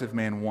divisive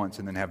man once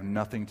and then have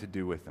nothing to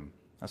do with him.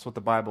 That's what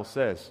the Bible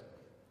says,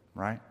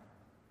 right?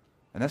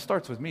 And that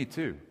starts with me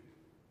too.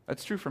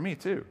 That's true for me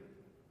too,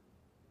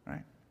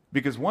 right?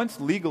 Because once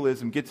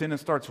legalism gets in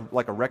and starts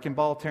like a wrecking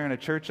ball tearing a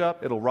church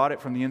up, it'll rot it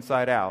from the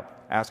inside out.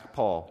 Ask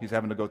Paul. He's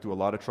having to go through a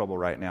lot of trouble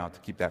right now to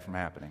keep that from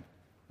happening.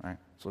 Right?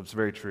 So it's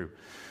very true.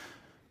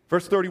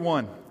 Verse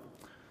 31.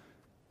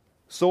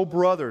 So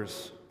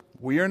brothers,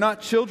 we are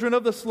not children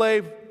of the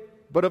slave,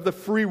 but of the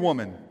free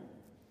woman.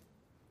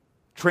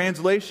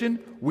 Translation,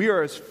 we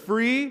are as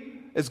free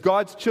as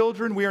God's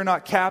children. We are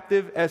not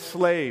captive as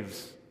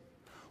slaves.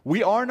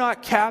 We are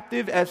not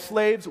captive as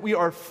slaves. We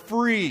are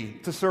free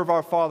to serve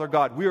our Father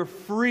God. We are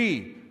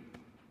free.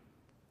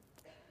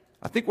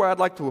 I think where I'd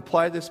like to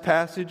apply this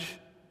passage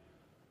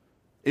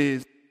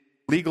is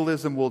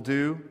legalism will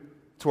do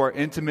to our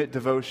intimate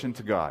devotion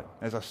to God,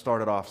 as I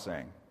started off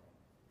saying.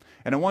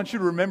 And I want you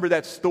to remember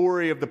that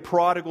story of the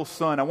prodigal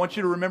son. I want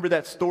you to remember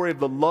that story of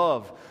the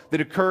love that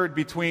occurred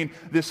between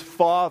this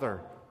father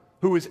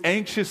who is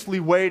anxiously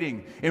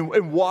waiting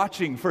and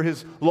watching for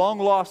his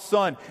long-lost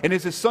son. And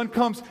as his son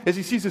comes, as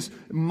he sees this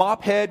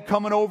mop head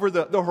coming over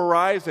the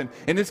horizon,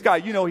 and this guy,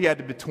 you know he had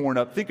to be torn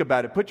up. Think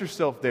about it. Put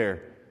yourself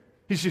there.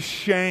 He's just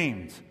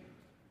shamed.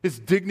 His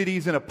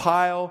dignity's in a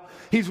pile.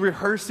 He's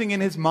rehearsing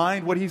in his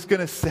mind what he's going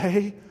to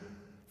say,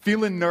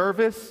 feeling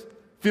nervous,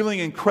 feeling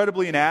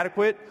incredibly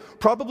inadequate,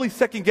 probably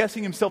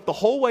second-guessing himself the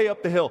whole way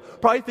up the hill,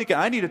 probably thinking,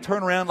 I need to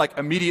turn around like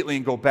immediately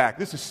and go back.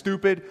 This is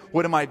stupid.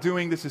 What am I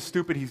doing? This is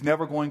stupid. He's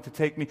never going to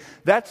take me.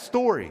 That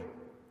story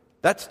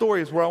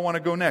is where I want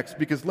to go next,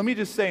 because let me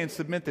just say and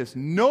submit this.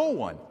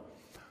 None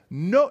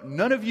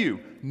of you,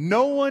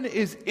 no one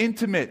is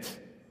intimate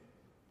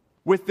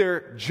with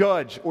their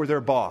judge or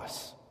their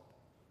boss.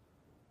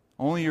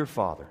 Only your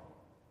Father.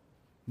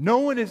 No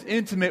one is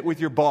intimate with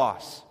your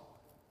boss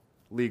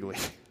legally.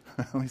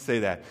 Let me say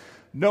that.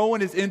 No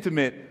one is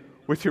intimate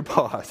with your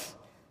boss.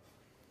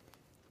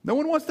 No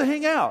one wants to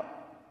hang out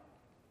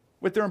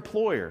with their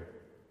employer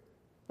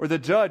or the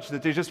judge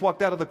that they just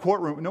walked out of the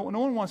courtroom. No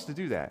one wants to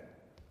do that.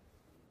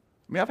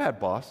 I mean, I've had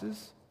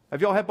bosses.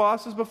 Have y'all had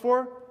bosses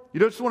before? You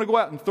don't just want to go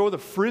out and throw the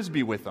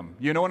frisbee with them.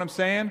 You know what I'm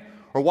saying?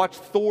 Or watch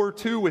Thor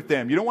 2 with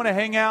them. You don't want to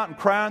hang out and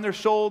cry on their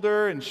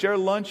shoulder and share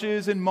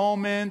lunches and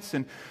moments.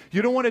 And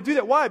you don't want to do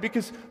that. Why?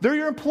 Because they're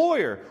your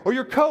employer or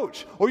your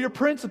coach or your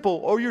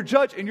principal or your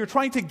judge, and you're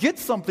trying to get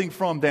something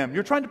from them.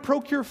 You're trying to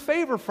procure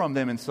favor from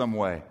them in some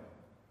way.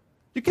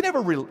 You can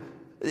never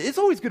it's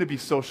always going to be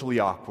socially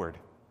awkward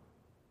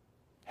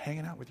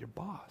hanging out with your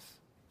boss.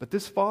 But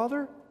this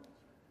father,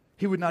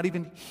 he would not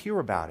even hear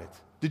about it.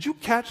 Did you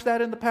catch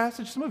that in the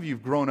passage? Some of you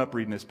have grown up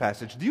reading this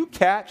passage. Do you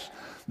catch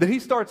that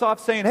he starts off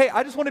saying, hey,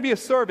 I just want to be a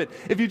servant.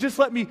 If you just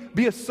let me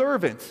be a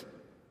servant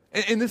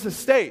in this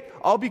estate,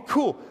 I'll be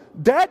cool.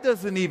 Dad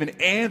doesn't even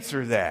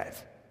answer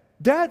that.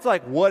 Dad's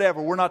like,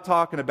 whatever, we're not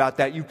talking about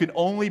that. You can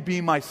only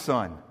be my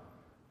son.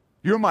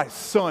 You're my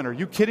son. Are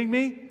you kidding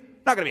me?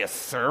 I'm not going to be a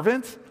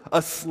servant,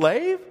 a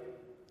slave.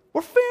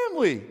 We're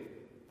family.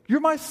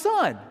 You're my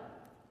son.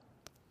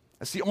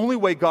 That's the only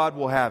way God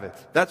will have it.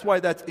 That's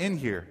why that's in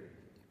here.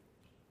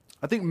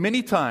 I think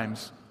many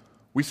times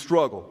we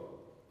struggle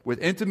with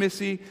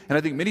intimacy, and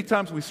I think many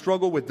times we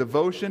struggle with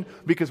devotion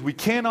because we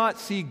cannot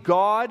see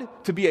God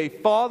to be a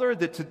father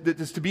that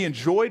is to be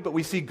enjoyed, but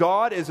we see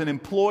God as an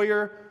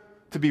employer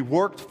to be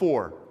worked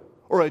for,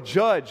 or a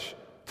judge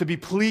to be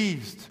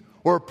pleased,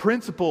 or a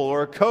principal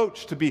or a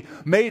coach to be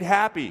made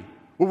happy,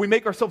 where we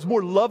make ourselves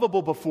more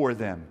lovable before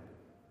them.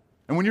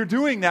 And when you're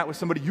doing that with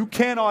somebody, you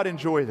cannot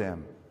enjoy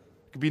them.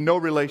 It could be no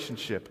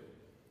relationship.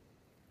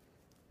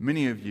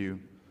 Many of you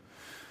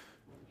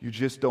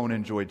just don't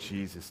enjoy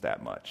Jesus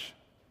that much.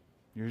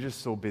 You're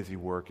just so busy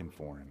working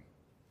for him.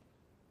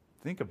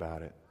 Think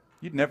about it.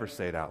 You'd never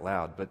say it out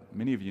loud, but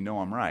many of you know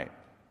I'm right.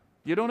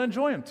 You don't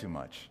enjoy him too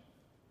much.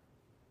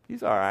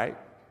 He's all right.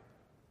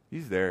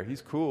 He's there.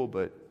 He's cool,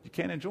 but you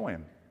can't enjoy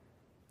him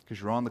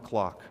because you're on the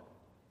clock.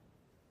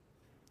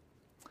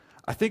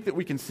 I think that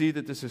we can see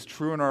that this is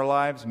true in our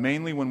lives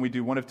mainly when we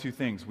do one of two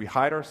things. We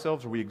hide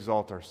ourselves or we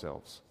exalt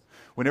ourselves.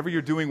 Whenever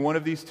you're doing one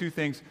of these two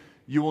things,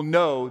 you will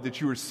know that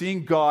you are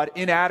seeing God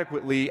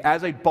inadequately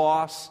as a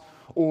boss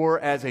or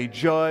as a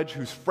judge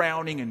who's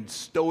frowning and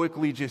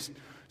stoically just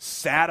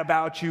sad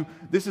about you.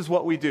 This is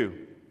what we do.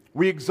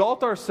 We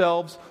exalt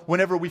ourselves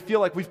whenever we feel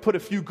like we've put a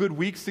few good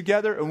weeks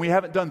together and we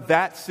haven't done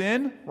that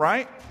sin,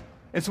 right?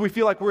 And so we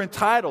feel like we're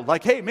entitled.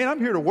 Like, hey, man, I'm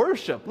here to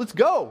worship. Let's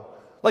go.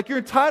 Like, you're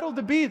entitled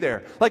to be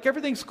there. Like,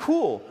 everything's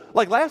cool.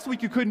 Like, last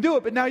week you couldn't do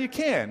it, but now you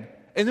can.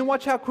 And then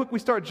watch how quick we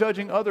start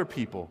judging other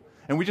people.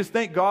 And we just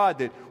thank God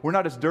that we're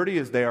not as dirty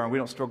as they are and we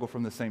don't struggle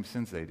from the same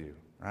sins they do,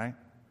 right?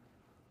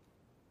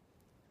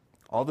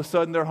 All of a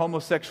sudden their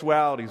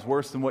homosexuality is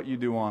worse than what you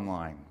do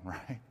online,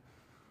 right?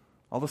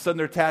 All of a sudden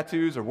their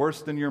tattoos are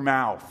worse than your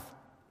mouth.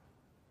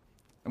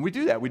 And we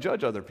do that. We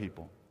judge other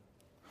people.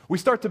 We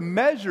start to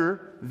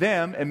measure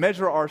them and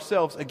measure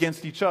ourselves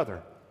against each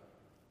other.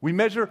 We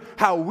measure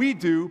how we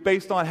do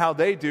based on how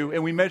they do,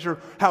 and we measure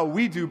how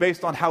we do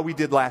based on how we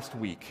did last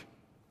week.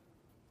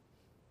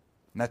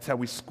 And that's how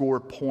we score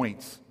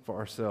points for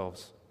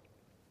ourselves.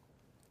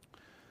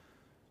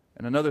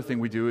 And another thing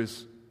we do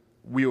is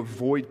we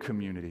avoid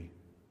community,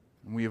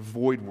 and we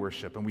avoid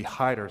worship, and we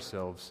hide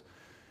ourselves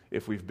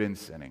if we've been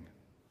sinning.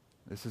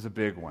 This is a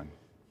big one.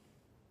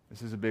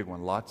 This is a big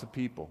one. Lots of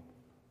people,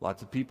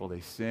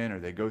 they sin or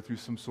they go through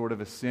some sort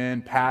of a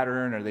sin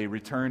pattern or they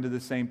return to the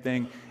same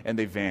thing and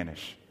they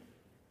vanish,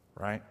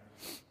 right?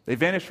 They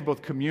vanish from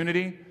both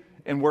community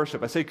and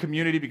worship. I say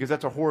community because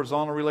that's our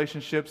horizontal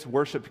relationships,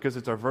 worship because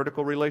it's our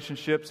vertical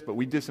relationships, but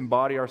we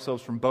disembody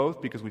ourselves from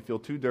both because we feel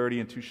too dirty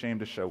and too ashamed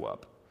to show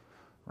up,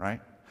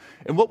 right?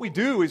 And what we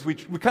do is we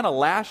kind of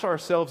lash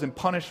ourselves and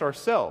punish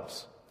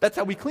ourselves. That's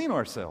how we clean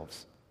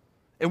ourselves.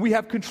 And we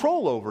have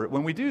control over it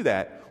when we do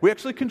that. We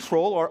actually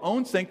control our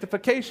own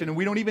sanctification, and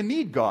we don't even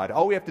need God.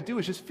 All we have to do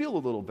is just feel a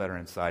little better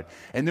inside.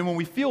 And then when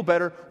we feel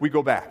better, we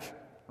go back,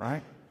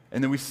 right?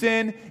 And then we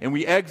sin, and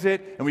we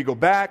exit, and we go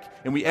back,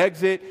 and we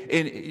exit.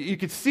 And you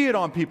can see it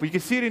on people. You can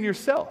see it in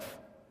yourself.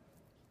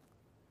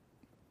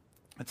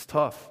 It's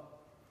tough.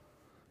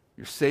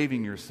 You're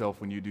saving yourself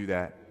when you do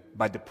that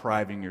by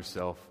depriving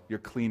yourself. You're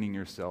cleaning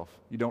yourself.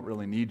 You don't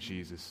really need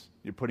Jesus.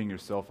 You're putting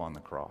yourself on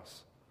the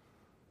cross.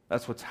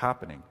 That's what's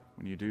happening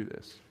when you do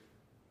this.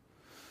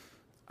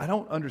 I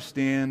don't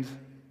understand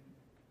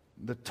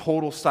the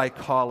total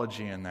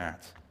psychology in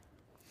that.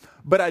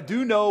 But I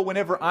do know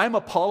whenever I'm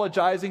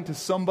apologizing to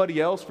somebody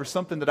else for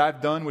something that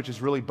I've done, which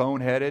is really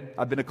boneheaded,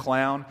 I've been a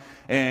clown,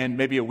 and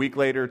maybe a week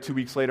later, 2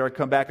 weeks later, I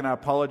come back and I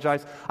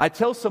apologize. I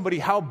tell somebody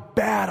how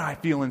bad I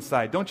feel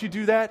inside. Don't you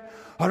do that?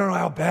 I don't know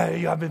how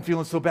bad I've been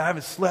feeling so bad. I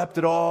haven't slept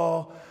at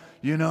all.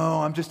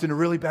 I'm just in a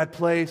really bad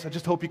place. I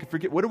just hope you can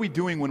forget. What are we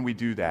doing when we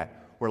do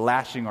that? We're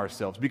lashing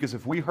ourselves. Because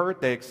if we hurt,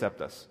 they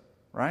accept us,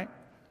 right?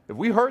 If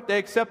we hurt, they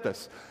accept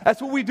us.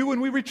 That's what we do when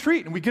we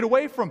retreat and we get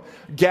away from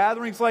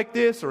gatherings like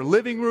this or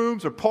living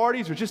rooms or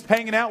parties or just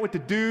hanging out with the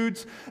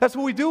dudes. That's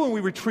what we do when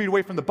we retreat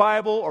away from the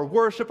Bible or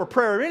worship or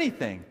prayer or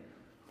anything.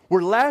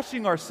 We're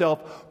lashing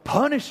ourselves,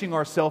 punishing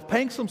ourselves,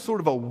 paying some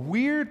sort of a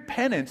weird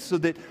penance so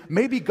that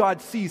maybe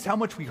God sees how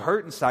much we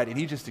hurt inside and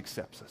He just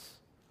accepts us.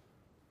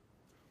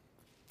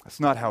 That's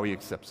not how He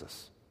accepts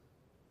us.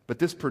 But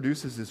this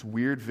produces this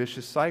weird,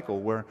 vicious cycle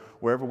where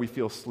wherever we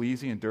feel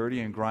sleazy and dirty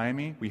and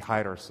grimy, we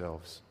hide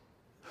ourselves.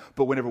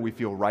 But whenever we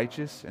feel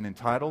righteous and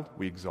entitled,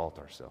 we exalt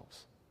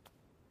ourselves.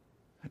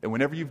 And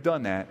whenever you've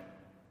done that,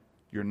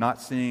 you're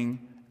not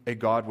seeing a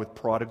God with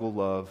prodigal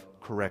love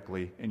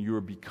correctly, and you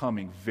are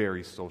becoming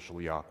very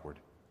socially awkward.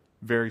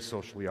 Very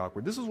socially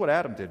awkward. This is what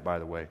Adam did, by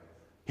the way.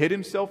 Hid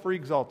himself or he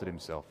exalted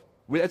himself.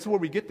 That's where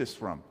we get this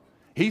from.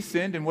 He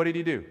sinned, and what did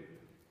he do?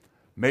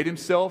 Made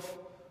himself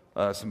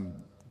some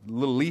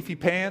little leafy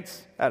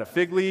pants out of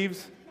fig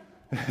leaves,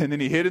 and then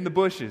he hid in the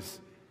bushes.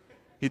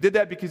 He did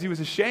that because he was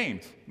ashamed.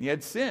 He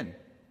had sin,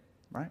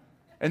 right?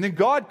 And then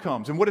God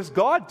comes, and what does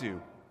God do?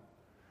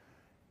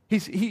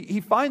 He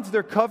finds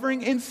their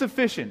covering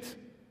insufficient.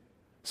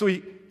 So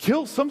he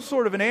kills some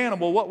sort of an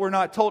animal, what we're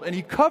not told, and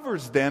he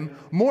covers them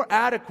more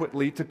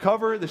adequately to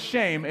cover the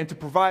shame and to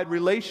provide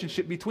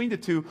relationship between the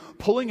two,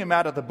 pulling him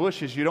out of the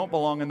bushes. You don't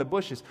belong in the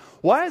bushes.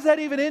 Why is that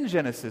even in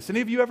Genesis?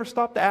 Any of you ever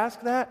stop to ask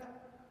that?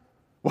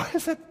 Why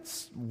is that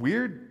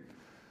weird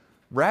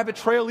rabbit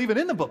trail even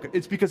in the book?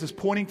 It's because it's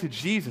pointing to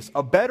Jesus,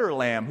 a better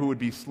lamb who would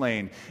be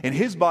slain, and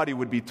his body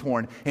would be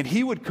torn, and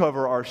he would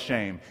cover our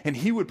shame, and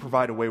he would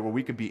provide a way where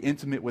we could be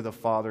intimate with a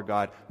Father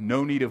God.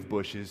 No need of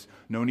bushes,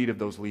 no need of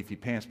those leafy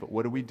pants. But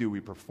what do?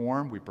 We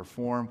perform, we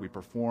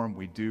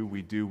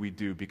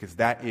do, because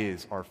that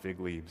is our fig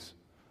leaves.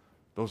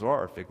 Those are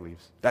our fig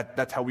leaves.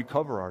 That's how we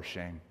cover our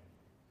shame.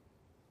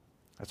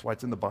 That's why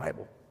it's in the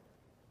Bible.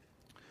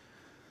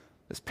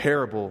 This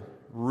parable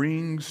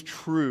rings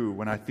true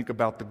when I think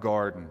about the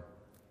garden,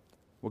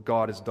 what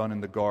God has done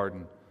in the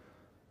garden.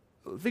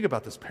 Think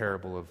about this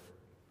parable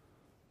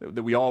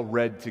that we all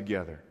read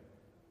together.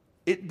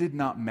 It did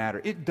not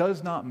matter. It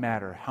does not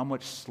matter how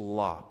much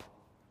slop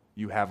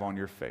you have on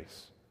your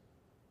face,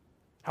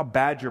 how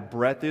bad your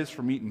breath is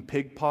from eating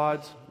pig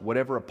pods,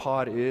 whatever a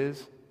pod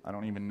is, I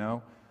don't even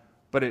know.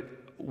 But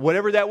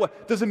whatever that was,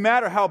 doesn't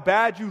matter how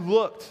bad you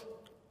looked,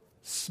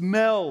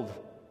 smelled,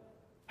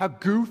 how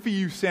goofy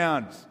you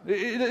sound.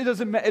 It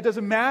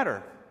doesn't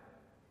matter.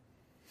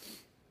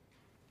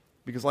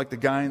 Because like the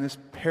guy in this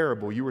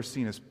parable, you were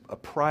seen as a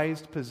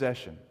prized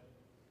possession.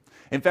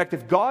 In fact,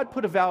 if God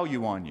put a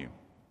value on you,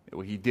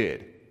 well, He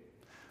did.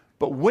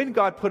 But when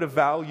God put a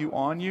value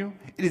on you,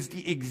 it is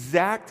the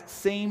exact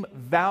same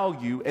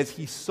value as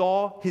He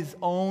saw His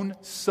own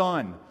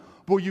Son.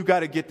 Boy, you got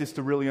to get this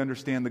to really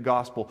understand the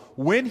gospel.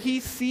 When He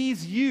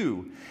sees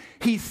you,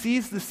 He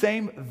sees the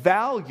same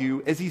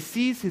value as He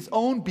sees His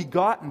own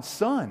begotten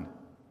Son.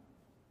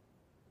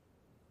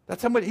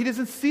 That's how much. He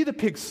doesn't see the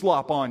pig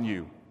slop on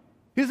you.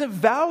 He doesn't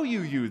value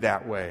you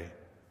that way.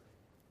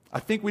 I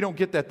think we don't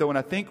get that, though, and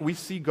I think we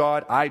see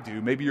God, I do,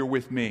 maybe you're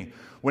with me.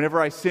 Whenever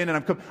I sin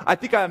and I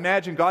think I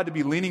imagine God to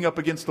be leaning up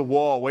against the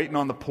wall, waiting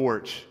on the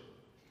porch.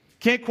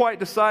 Can't quite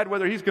decide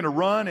whether He's going to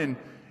run and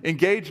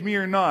engage me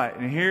or not.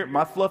 And here,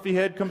 my fluffy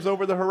head comes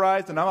over the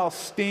horizon. I'm all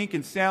stink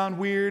and sound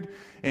weird.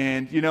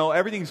 And,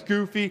 everything's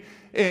goofy.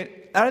 And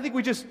I think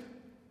we just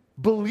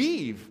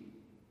believe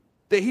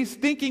that He's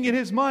thinking in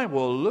His mind,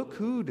 well, look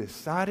who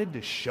decided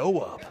to show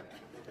up.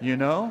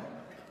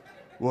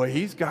 Well,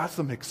 he's got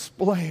some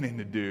explaining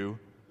to do.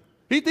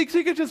 He thinks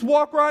he could just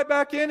walk right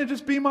back in and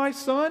just be my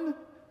son?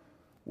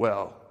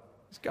 Well,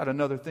 he's got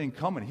another thing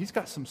coming. He's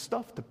got some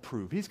stuff to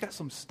prove. He's got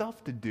some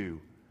stuff to do.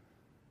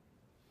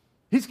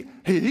 He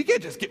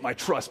can't just get my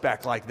trust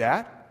back like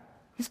that.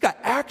 He's got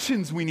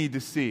actions we need to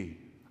see.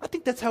 I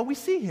think that's how we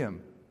see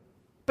Him.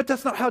 But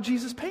that's not how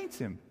Jesus paints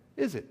Him,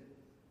 is it?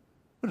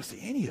 We don't see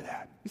any of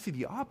that. We see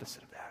the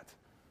opposite of that.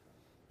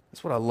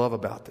 That's what I love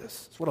about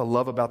this. That's what I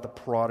love about the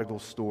prodigal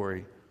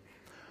story.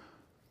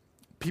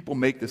 People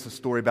make this a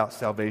story about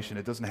salvation.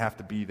 It doesn't have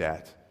to be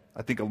that.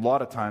 I think a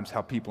lot of times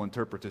how people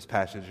interpret this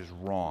passage is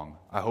wrong.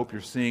 I hope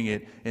you're seeing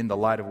it in the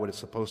light of what is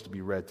supposed to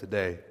be read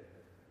today.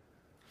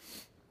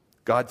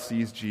 God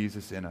sees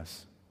Jesus in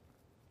us.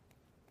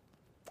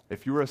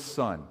 If you're a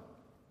son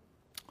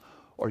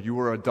or you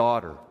are a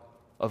daughter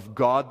of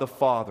God the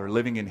Father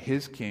living in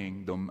his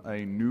kingdom,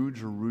 a new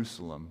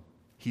Jerusalem.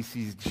 He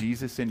sees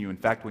Jesus in you. In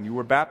fact, when you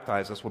were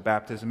baptized, that's what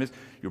baptism is.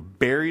 You're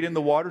buried in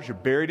the waters. You're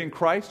buried in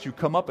Christ. You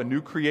come up a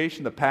new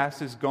creation. The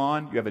past is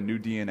gone. You have a new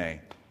DNA.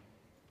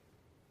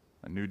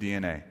 A new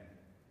DNA.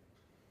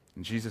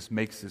 And Jesus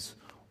makes this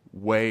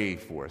way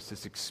for us,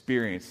 this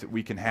experience that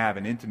we can have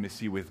an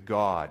intimacy with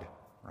God,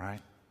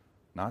 right?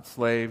 Not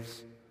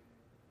slaves,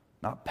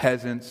 not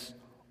peasants,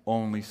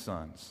 only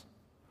sons.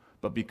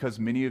 But because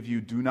many of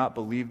you do not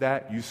believe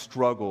that, you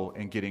struggle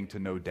in getting to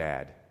know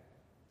Dad.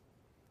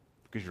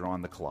 Because you're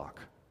on the clock.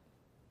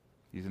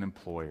 He's an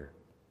employer,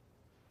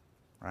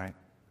 right?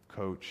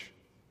 Coach,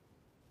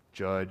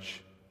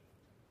 judge.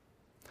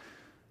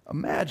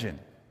 Imagine,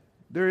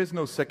 there is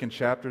no second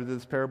chapter to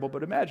this parable,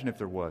 but imagine if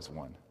there was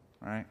one,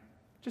 right?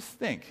 Just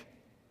think.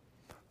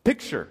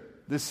 Picture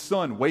this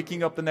son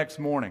waking up the next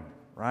morning,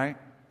 right?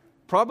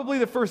 Probably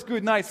the first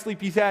good night's sleep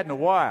he's had in a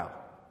while,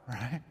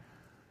 right?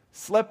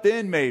 Slept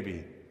in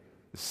maybe.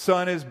 The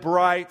sun is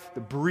bright,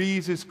 the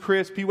breeze is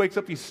crisp, he wakes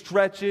up, he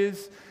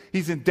stretches.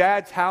 He's in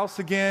Dad's house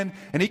again,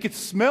 and he could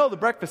smell the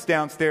breakfast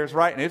downstairs,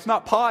 right? And it's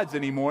not pods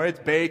anymore. It's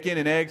bacon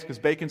and eggs because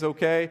bacon's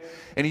okay.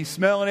 And he's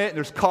smelling it, and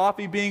there's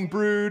coffee being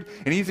brewed,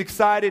 and he's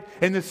excited.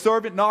 And the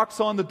servant knocks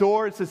on the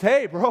door and says,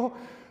 "Hey, bro,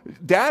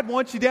 Dad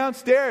wants you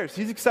downstairs.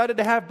 He's excited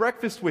to have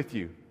breakfast with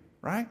you,"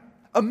 right?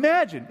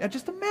 Imagine, and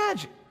just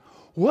imagine.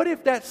 What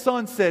if that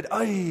son said,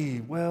 "Hey,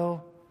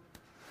 well,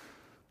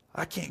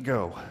 I can't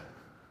go.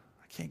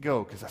 I can't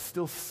go because I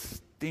still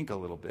stink a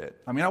little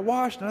bit. I mean, I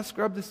washed and I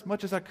scrubbed as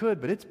much as I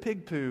could, but it's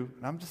pig poo,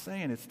 and I'm just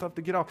saying it's tough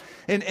to get off."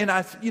 And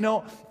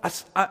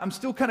I'm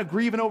still kind of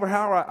grieving over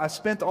how I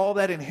spent all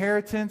that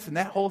inheritance and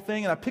that whole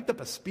thing, and I picked up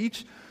a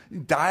speech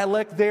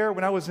dialect there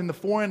when I was in the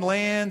foreign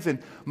lands, and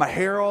my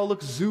hair all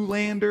looks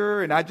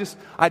Zoolander, and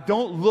I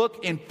don't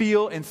look and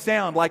feel and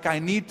sound like I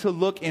need to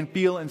look and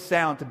feel and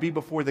sound to be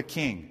before the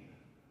king.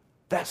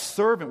 That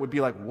servant would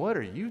be like, "What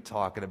are you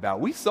talking about?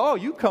 We saw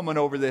you coming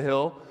over the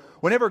hill.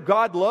 Whenever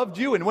God loved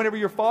you and whenever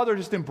your father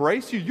just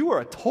embraced you, you are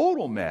a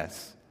total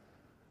mess.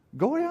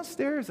 Go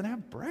downstairs and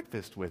have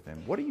breakfast with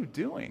him. What are you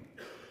doing?"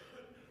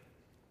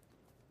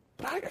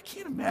 But I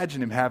can't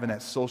imagine him having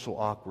that social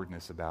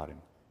awkwardness about him.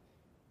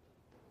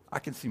 I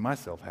can see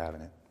myself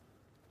having it.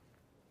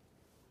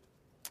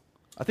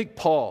 I think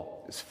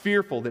Paul is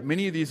fearful that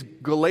many of these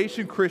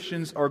Galatian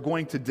Christians are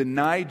going to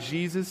deny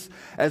Jesus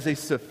as a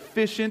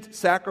sufficient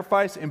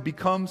sacrifice and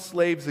become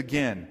slaves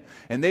again.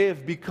 And they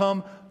have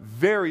become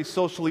very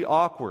socially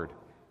awkward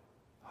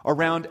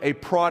around a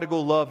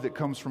prodigal love that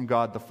comes from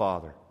God the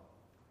Father.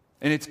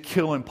 And it's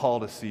killing Paul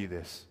to see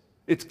this.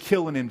 It's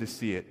killing him to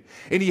see it.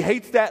 And he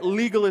hates that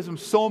legalism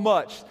so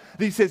much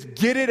that he says,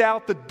 "Get it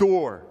out the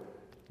door.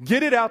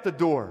 Get it out the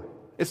door.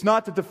 It's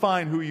not to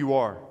define who you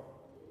are."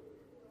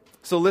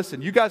 So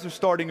listen, you guys are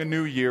starting a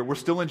new year. We're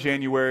still in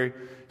January.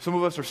 Some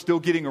of us are still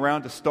getting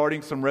around to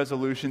starting some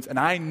resolutions. And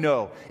I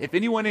know, if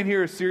anyone in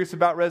here is serious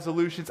about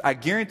resolutions, I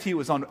guarantee it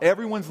was on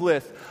everyone's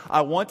list.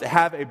 I want to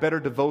have a better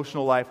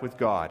devotional life with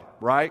God,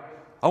 right?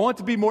 I want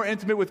to be more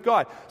intimate with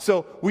God.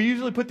 So we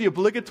usually put the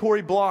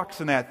obligatory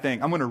blocks in that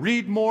thing. I'm going to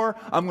read more.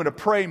 I'm going to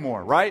pray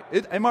more, right?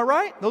 Am I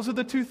right? Those are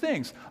the two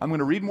things. I'm going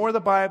to read more of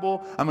the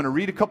Bible. I'm going to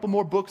read a couple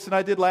more books than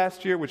I did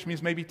last year, which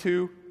means maybe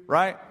 2,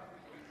 right?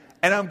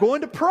 And I'm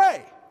going to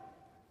pray.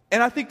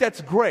 And I think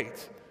that's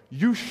great.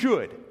 You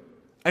should.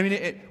 I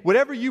mean,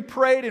 whatever you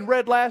prayed and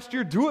read last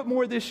year, do it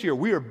more this year.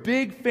 We are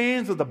big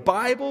fans of the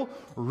Bible.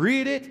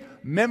 Read it,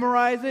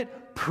 memorize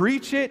it,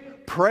 preach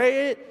it,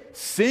 pray it,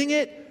 sing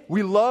it.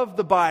 We love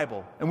the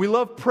Bible. And we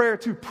love prayer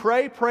too.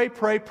 Pray, pray,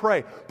 pray,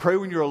 pray. Pray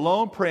when you're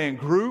alone, pray in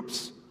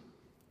groups.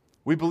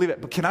 We believe it.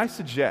 But can I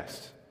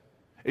suggest,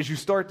 as you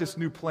start this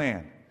new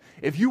plan,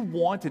 if you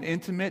want an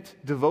intimate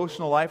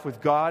devotional life with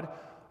God,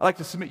 I'd like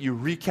to submit you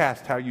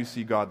recast how you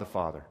see God the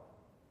Father.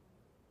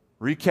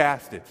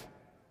 Recast it.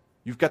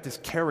 You've got this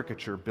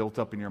caricature built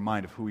up in your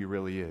mind of who he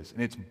really is.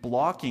 And it's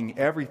blocking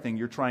everything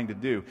you're trying to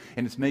do.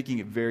 And it's making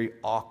it very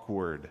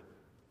awkward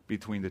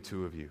between the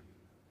two of you.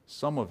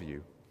 Some of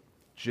you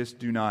just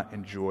do not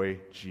enjoy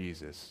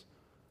Jesus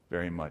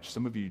very much.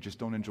 Some of you just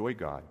don't enjoy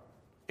God.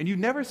 And you'd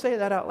never say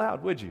that out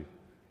loud, would you?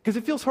 Because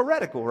it feels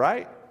heretical,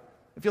 right?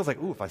 It feels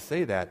like, ooh, if I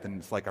say that, then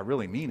it's like I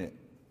really mean it.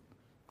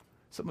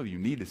 Some of you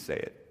need to say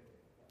it.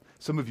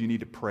 Some of you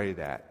need to pray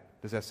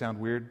that. Does that sound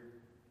weird?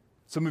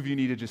 Some of you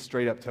need to just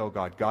straight up tell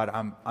God, "God,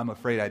 I'm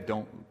afraid I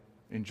don't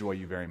enjoy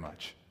you very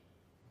much."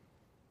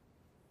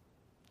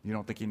 You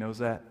don't think he knows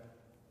that?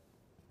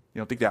 You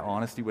don't think that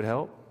honesty would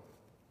help?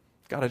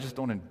 "God, I just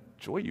don't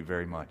enjoy you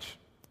very much.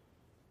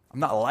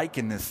 I'm not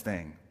liking this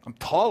thing. I'm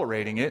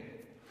tolerating it.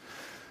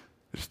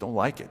 I just don't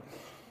like it.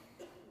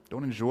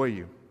 Don't enjoy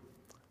you."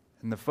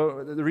 And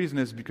the reason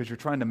is because you're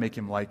trying to make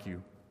him like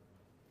you.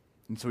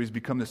 And so he's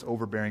become this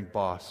overbearing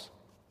boss.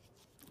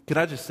 Can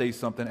I just say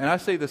something? And I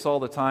say this all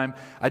the time.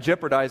 I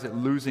jeopardize it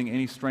losing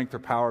any strength or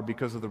power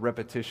because of the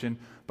repetition,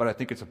 but I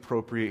think it's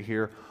appropriate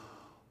here.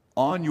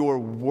 On your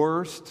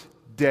worst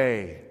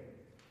day,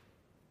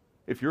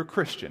 if you're a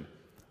Christian,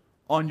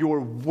 on your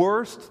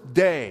worst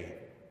day,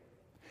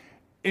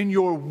 In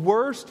your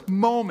worst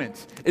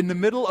moments, in the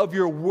middle of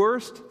your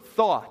worst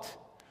thought,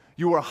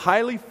 you are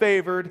highly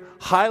favored,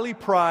 highly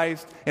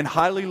prized, and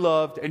highly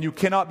loved, and you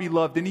cannot be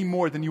loved any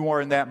more than you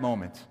are in that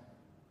moment.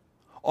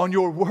 On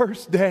your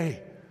worst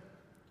day.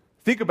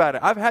 Think about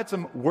it. I've had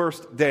some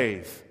worst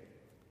days.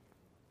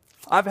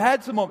 I've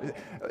had some moments,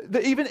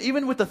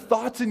 even with the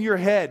thoughts in your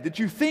head, that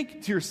you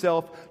think to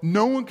yourself,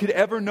 no one could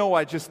ever know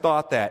I just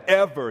thought that,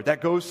 ever.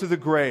 That goes to the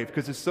grave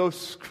because it's so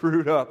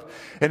screwed up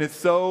and it's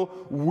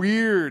so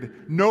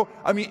weird.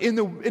 In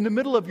the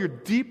middle of your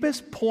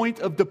deepest point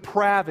of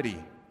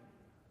depravity,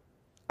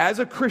 as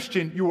a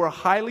Christian, you are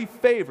highly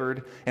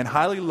favored and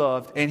highly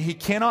loved, and He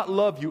cannot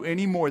love you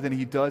any more than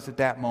He does at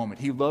that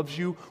moment. He loves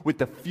you with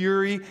the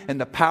fury and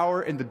the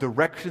power and the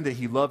direction that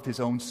He loved His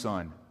own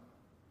Son.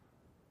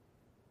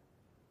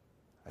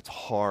 It's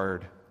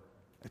hard.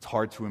 It's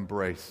hard to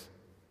embrace.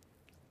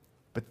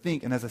 But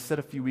think, and as I said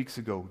a few weeks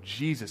ago,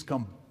 Jesus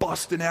come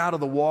busting out of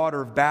the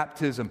water of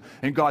baptism,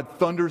 and God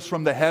thunders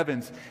from the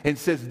heavens and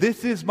says,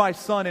 "This is my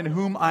Son in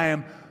whom I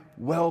am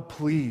well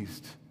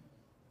pleased."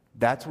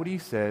 That's what He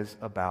says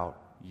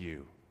about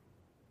you.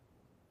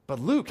 But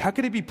Luke, how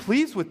could He be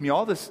pleased with me?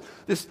 All this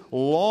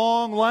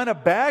long line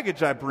of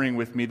baggage I bring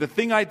with me, the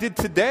thing I did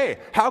today.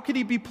 How could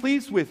He be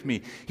pleased with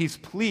me? He's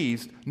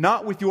pleased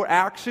not with your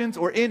actions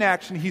or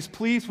inaction. He's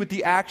pleased with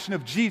the action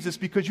of Jesus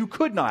because you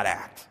could not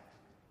act.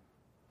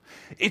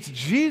 It's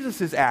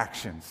Jesus'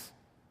 actions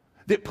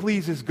that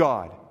pleases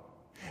God.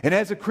 And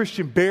as a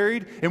Christian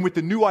buried and with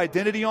the new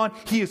identity on,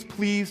 He is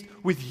pleased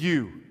with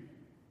you.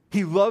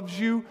 He loves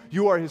you.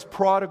 You are His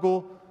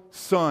prodigal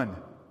son.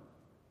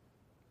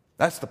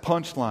 That's the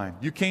punchline.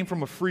 You came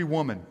from a free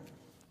woman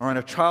or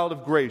a child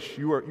of grace.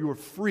 You are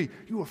free.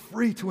 You are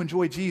free to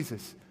enjoy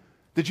Jesus.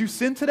 Did you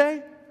sin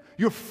today?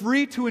 You're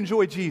free to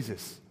enjoy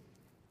Jesus.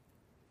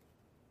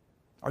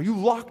 Are you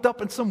locked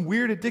up in some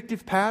weird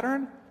addictive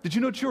pattern? Did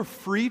you know that you're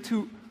free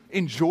to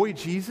enjoy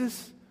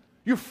Jesus?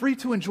 You're free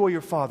to enjoy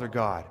your Father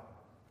God.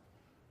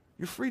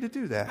 You're free to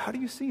do that. How do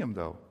you see Him,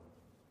 though?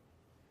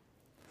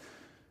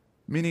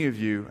 Many of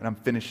you, and I'm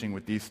finishing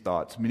with these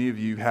thoughts, many of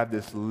you have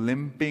this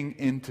limping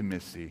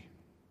intimacy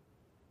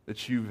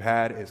that you've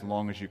had as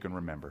long as you can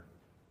remember.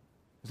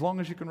 As long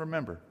as you can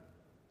remember.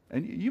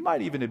 And you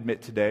might even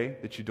admit today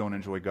that you don't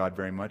enjoy God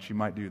very much. You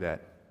might do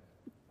that.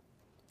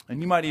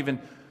 And you might even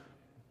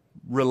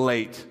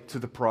relate to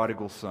the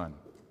prodigal son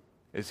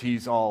as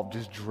he's all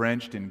just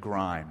drenched in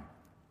grime,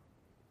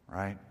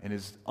 right? And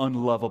is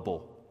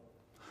unlovable.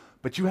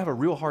 But you have a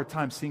real hard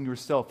time seeing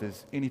yourself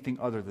as anything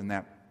other than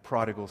that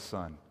prodigal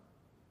son.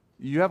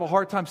 You have a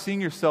hard time seeing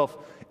yourself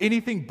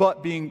anything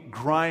but being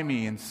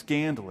grimy and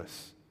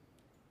scandalous.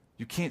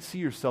 You can't see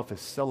yourself as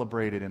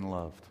celebrated and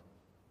loved.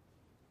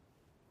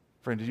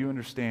 Friend, do you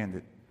understand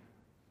that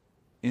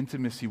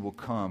intimacy will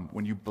come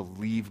when you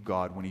believe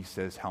God when He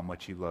says how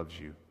much He loves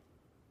you?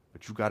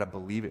 But you've got to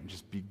believe it and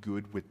just be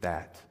good with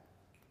that.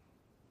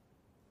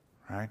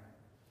 Right?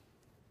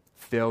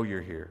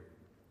 Failure here.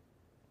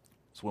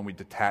 It's when we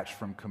detach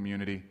from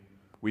community.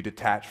 We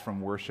detach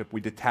from worship.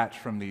 We detach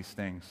from these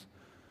things.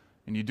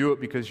 And you do it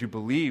because you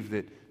believe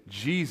that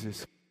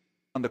Jesus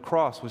on the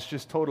cross was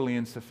just totally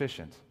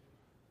insufficient.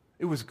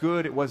 It was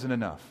good, it wasn't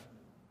enough.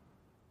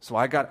 So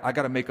I got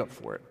to make up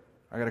for it.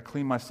 I got to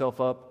clean myself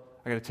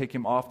up. I got to take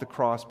Him off the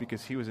cross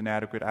because He was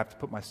inadequate. I have to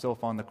put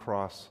myself on the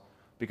cross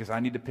because I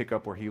need to pick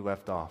up where He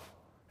left off.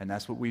 And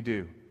that's what we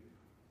do.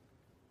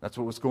 That's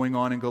what was going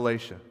on in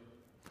Galatia.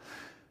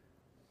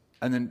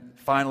 And then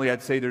finally,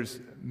 I'd say there's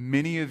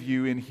many of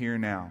you in here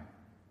now,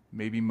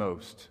 maybe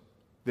most,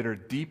 that are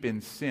deep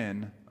in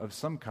sin of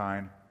some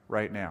kind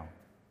right now.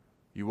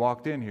 You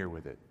walked in here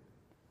with it.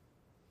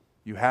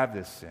 You have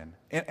this sin.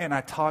 And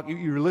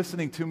you're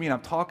listening to me, and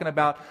I'm talking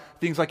about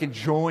things like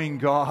enjoying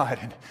God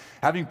and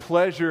having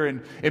pleasure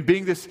and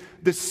being this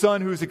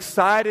son who's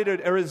excited,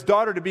 or his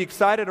daughter to be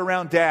excited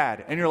around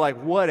dad. And you're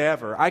like,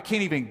 whatever. I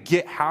can't even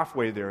get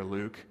halfway there,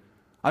 Luke.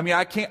 I mean,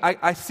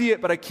 I see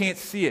it, but I can't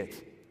see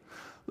it.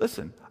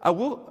 Listen, I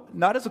will,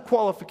 not as a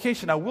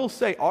qualification, I will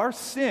say our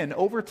sin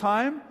over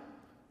time,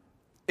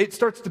 it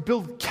starts to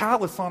build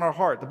callous on our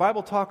heart. The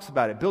Bible talks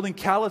about it, building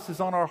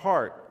calluses on our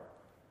heart.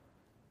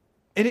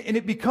 And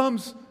it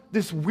becomes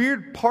this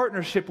weird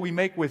partnership we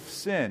make with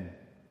sin,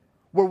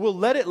 where we'll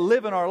let it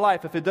live in our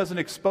life if it doesn't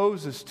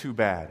expose us too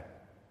bad.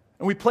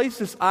 And we place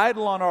this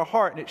idol on our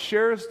heart, and it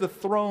shares the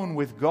throne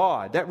with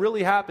God. That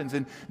really happens.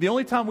 And the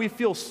only time we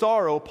feel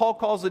sorrow, Paul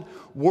calls it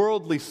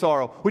worldly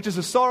sorrow, which is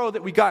a sorrow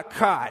that we got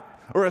caught,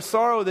 or a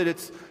sorrow that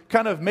it's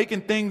kind of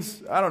making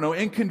things,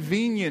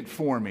 inconvenient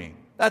for me.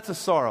 That's a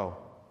sorrow.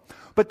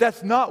 But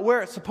that's not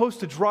where it's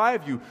supposed to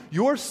drive you.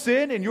 Your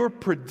sin and your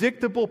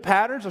predictable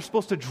patterns are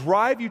supposed to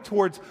drive you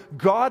towards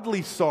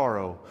godly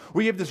sorrow,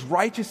 where you have this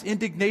righteous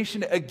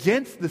indignation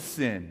against the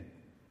sin.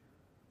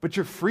 But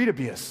you're free to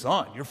be a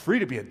son. You're free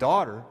to be a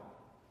daughter.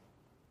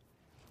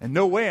 And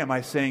no way am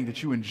I saying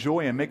that you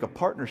enjoy and make a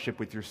partnership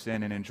with your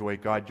sin and enjoy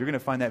God. You're going to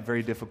find that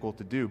very difficult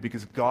to do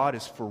because God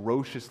is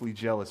ferociously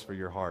jealous for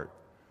your heart.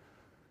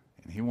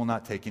 And He will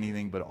not take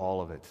anything but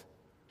all of it.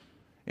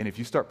 And if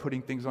you start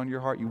putting things on your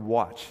heart, you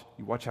watch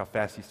how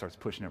fast he starts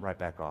pushing it right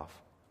back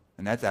off.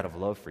 And that's out of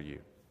love for you.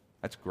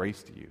 That's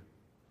grace to you,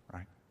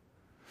 right?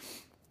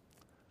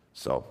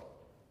 So,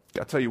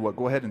 I'll tell you what,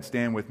 go ahead and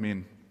stand with me,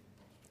 and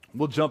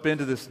we'll jump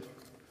into this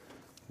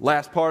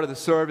last part of the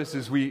service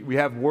as we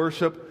have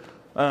worship.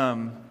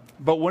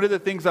 But one of the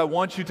things I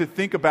want you to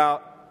think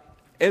about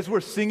as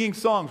we're singing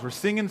songs,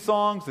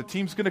 the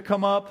team's going to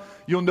come up.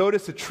 You'll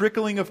notice a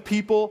trickling of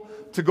people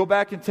to go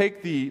back and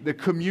take the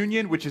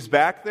communion, which is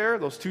back there,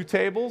 those two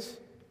tables,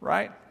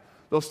 right?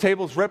 Those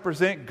tables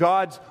represent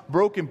God's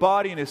broken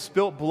body and His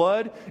spilt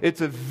blood.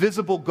 It's a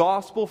visible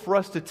gospel for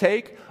us to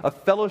take, a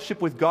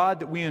fellowship with God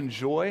that we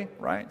enjoy,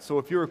 right? So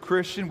if you're a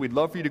Christian, we'd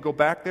love for you to go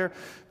back there.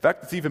 In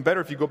fact, it's even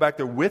better if you go back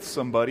there with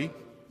somebody.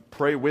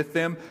 Pray with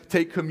them,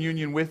 take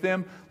communion with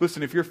them.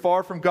 Listen, if you're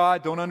far from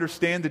God, don't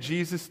understand the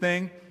Jesus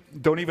thing,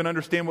 don't even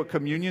understand what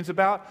communion's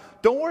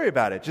about, don't worry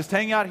about it. Just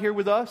hang out here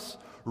with us,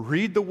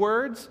 read the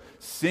words,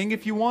 sing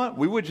if you want.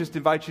 We would just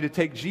invite you to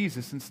take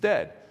Jesus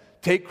instead.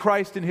 Take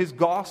Christ and His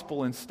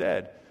gospel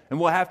instead. And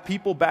we'll have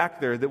people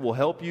back there that will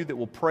help you, that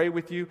will pray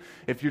with you.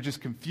 If you're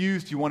just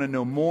confused, you want to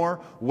know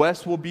more,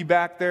 Wes will be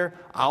back there,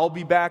 I'll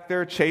be back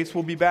there, Chase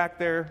will be back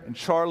there, and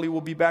Charlie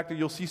will be back there.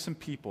 You'll see some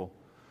people.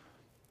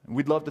 And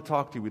we'd love to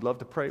talk to you. We'd love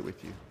to pray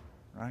with you,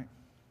 right?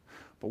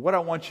 But what I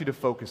want you to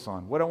focus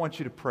on, what I want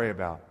you to pray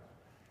about,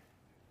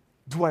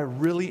 do I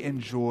really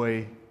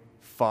enjoy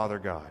Father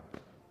God?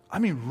 I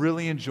mean,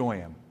 really enjoy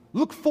Him.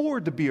 Look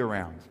forward to be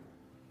around,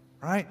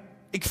 right?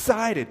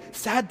 Excited,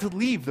 sad to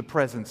leave the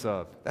presence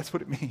of. That's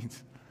what it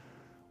means.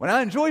 When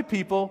I enjoy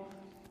people,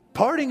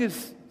 parting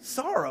is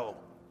sorrow.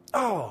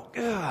 Oh,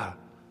 ugh.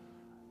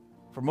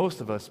 For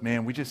most of us,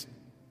 man, we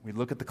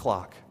look at the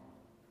clock,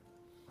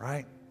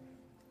 right?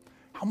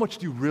 How much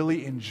do you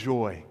really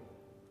enjoy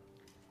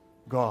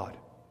God?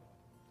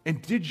 And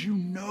did you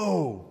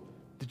know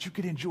that you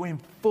could enjoy Him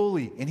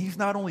fully? And He's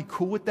not only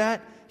cool with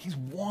that, He's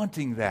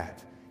wanting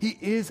that. He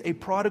is a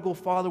prodigal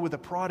father with a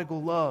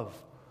prodigal love.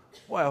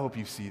 Boy, I hope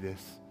you see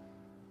this.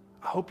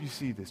 I hope you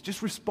see this.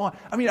 Just respond.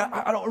 I mean,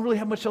 I don't really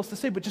have much else to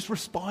say, but just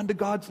respond to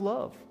God's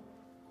love.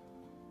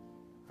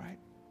 Right?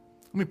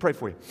 Let me pray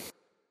for you.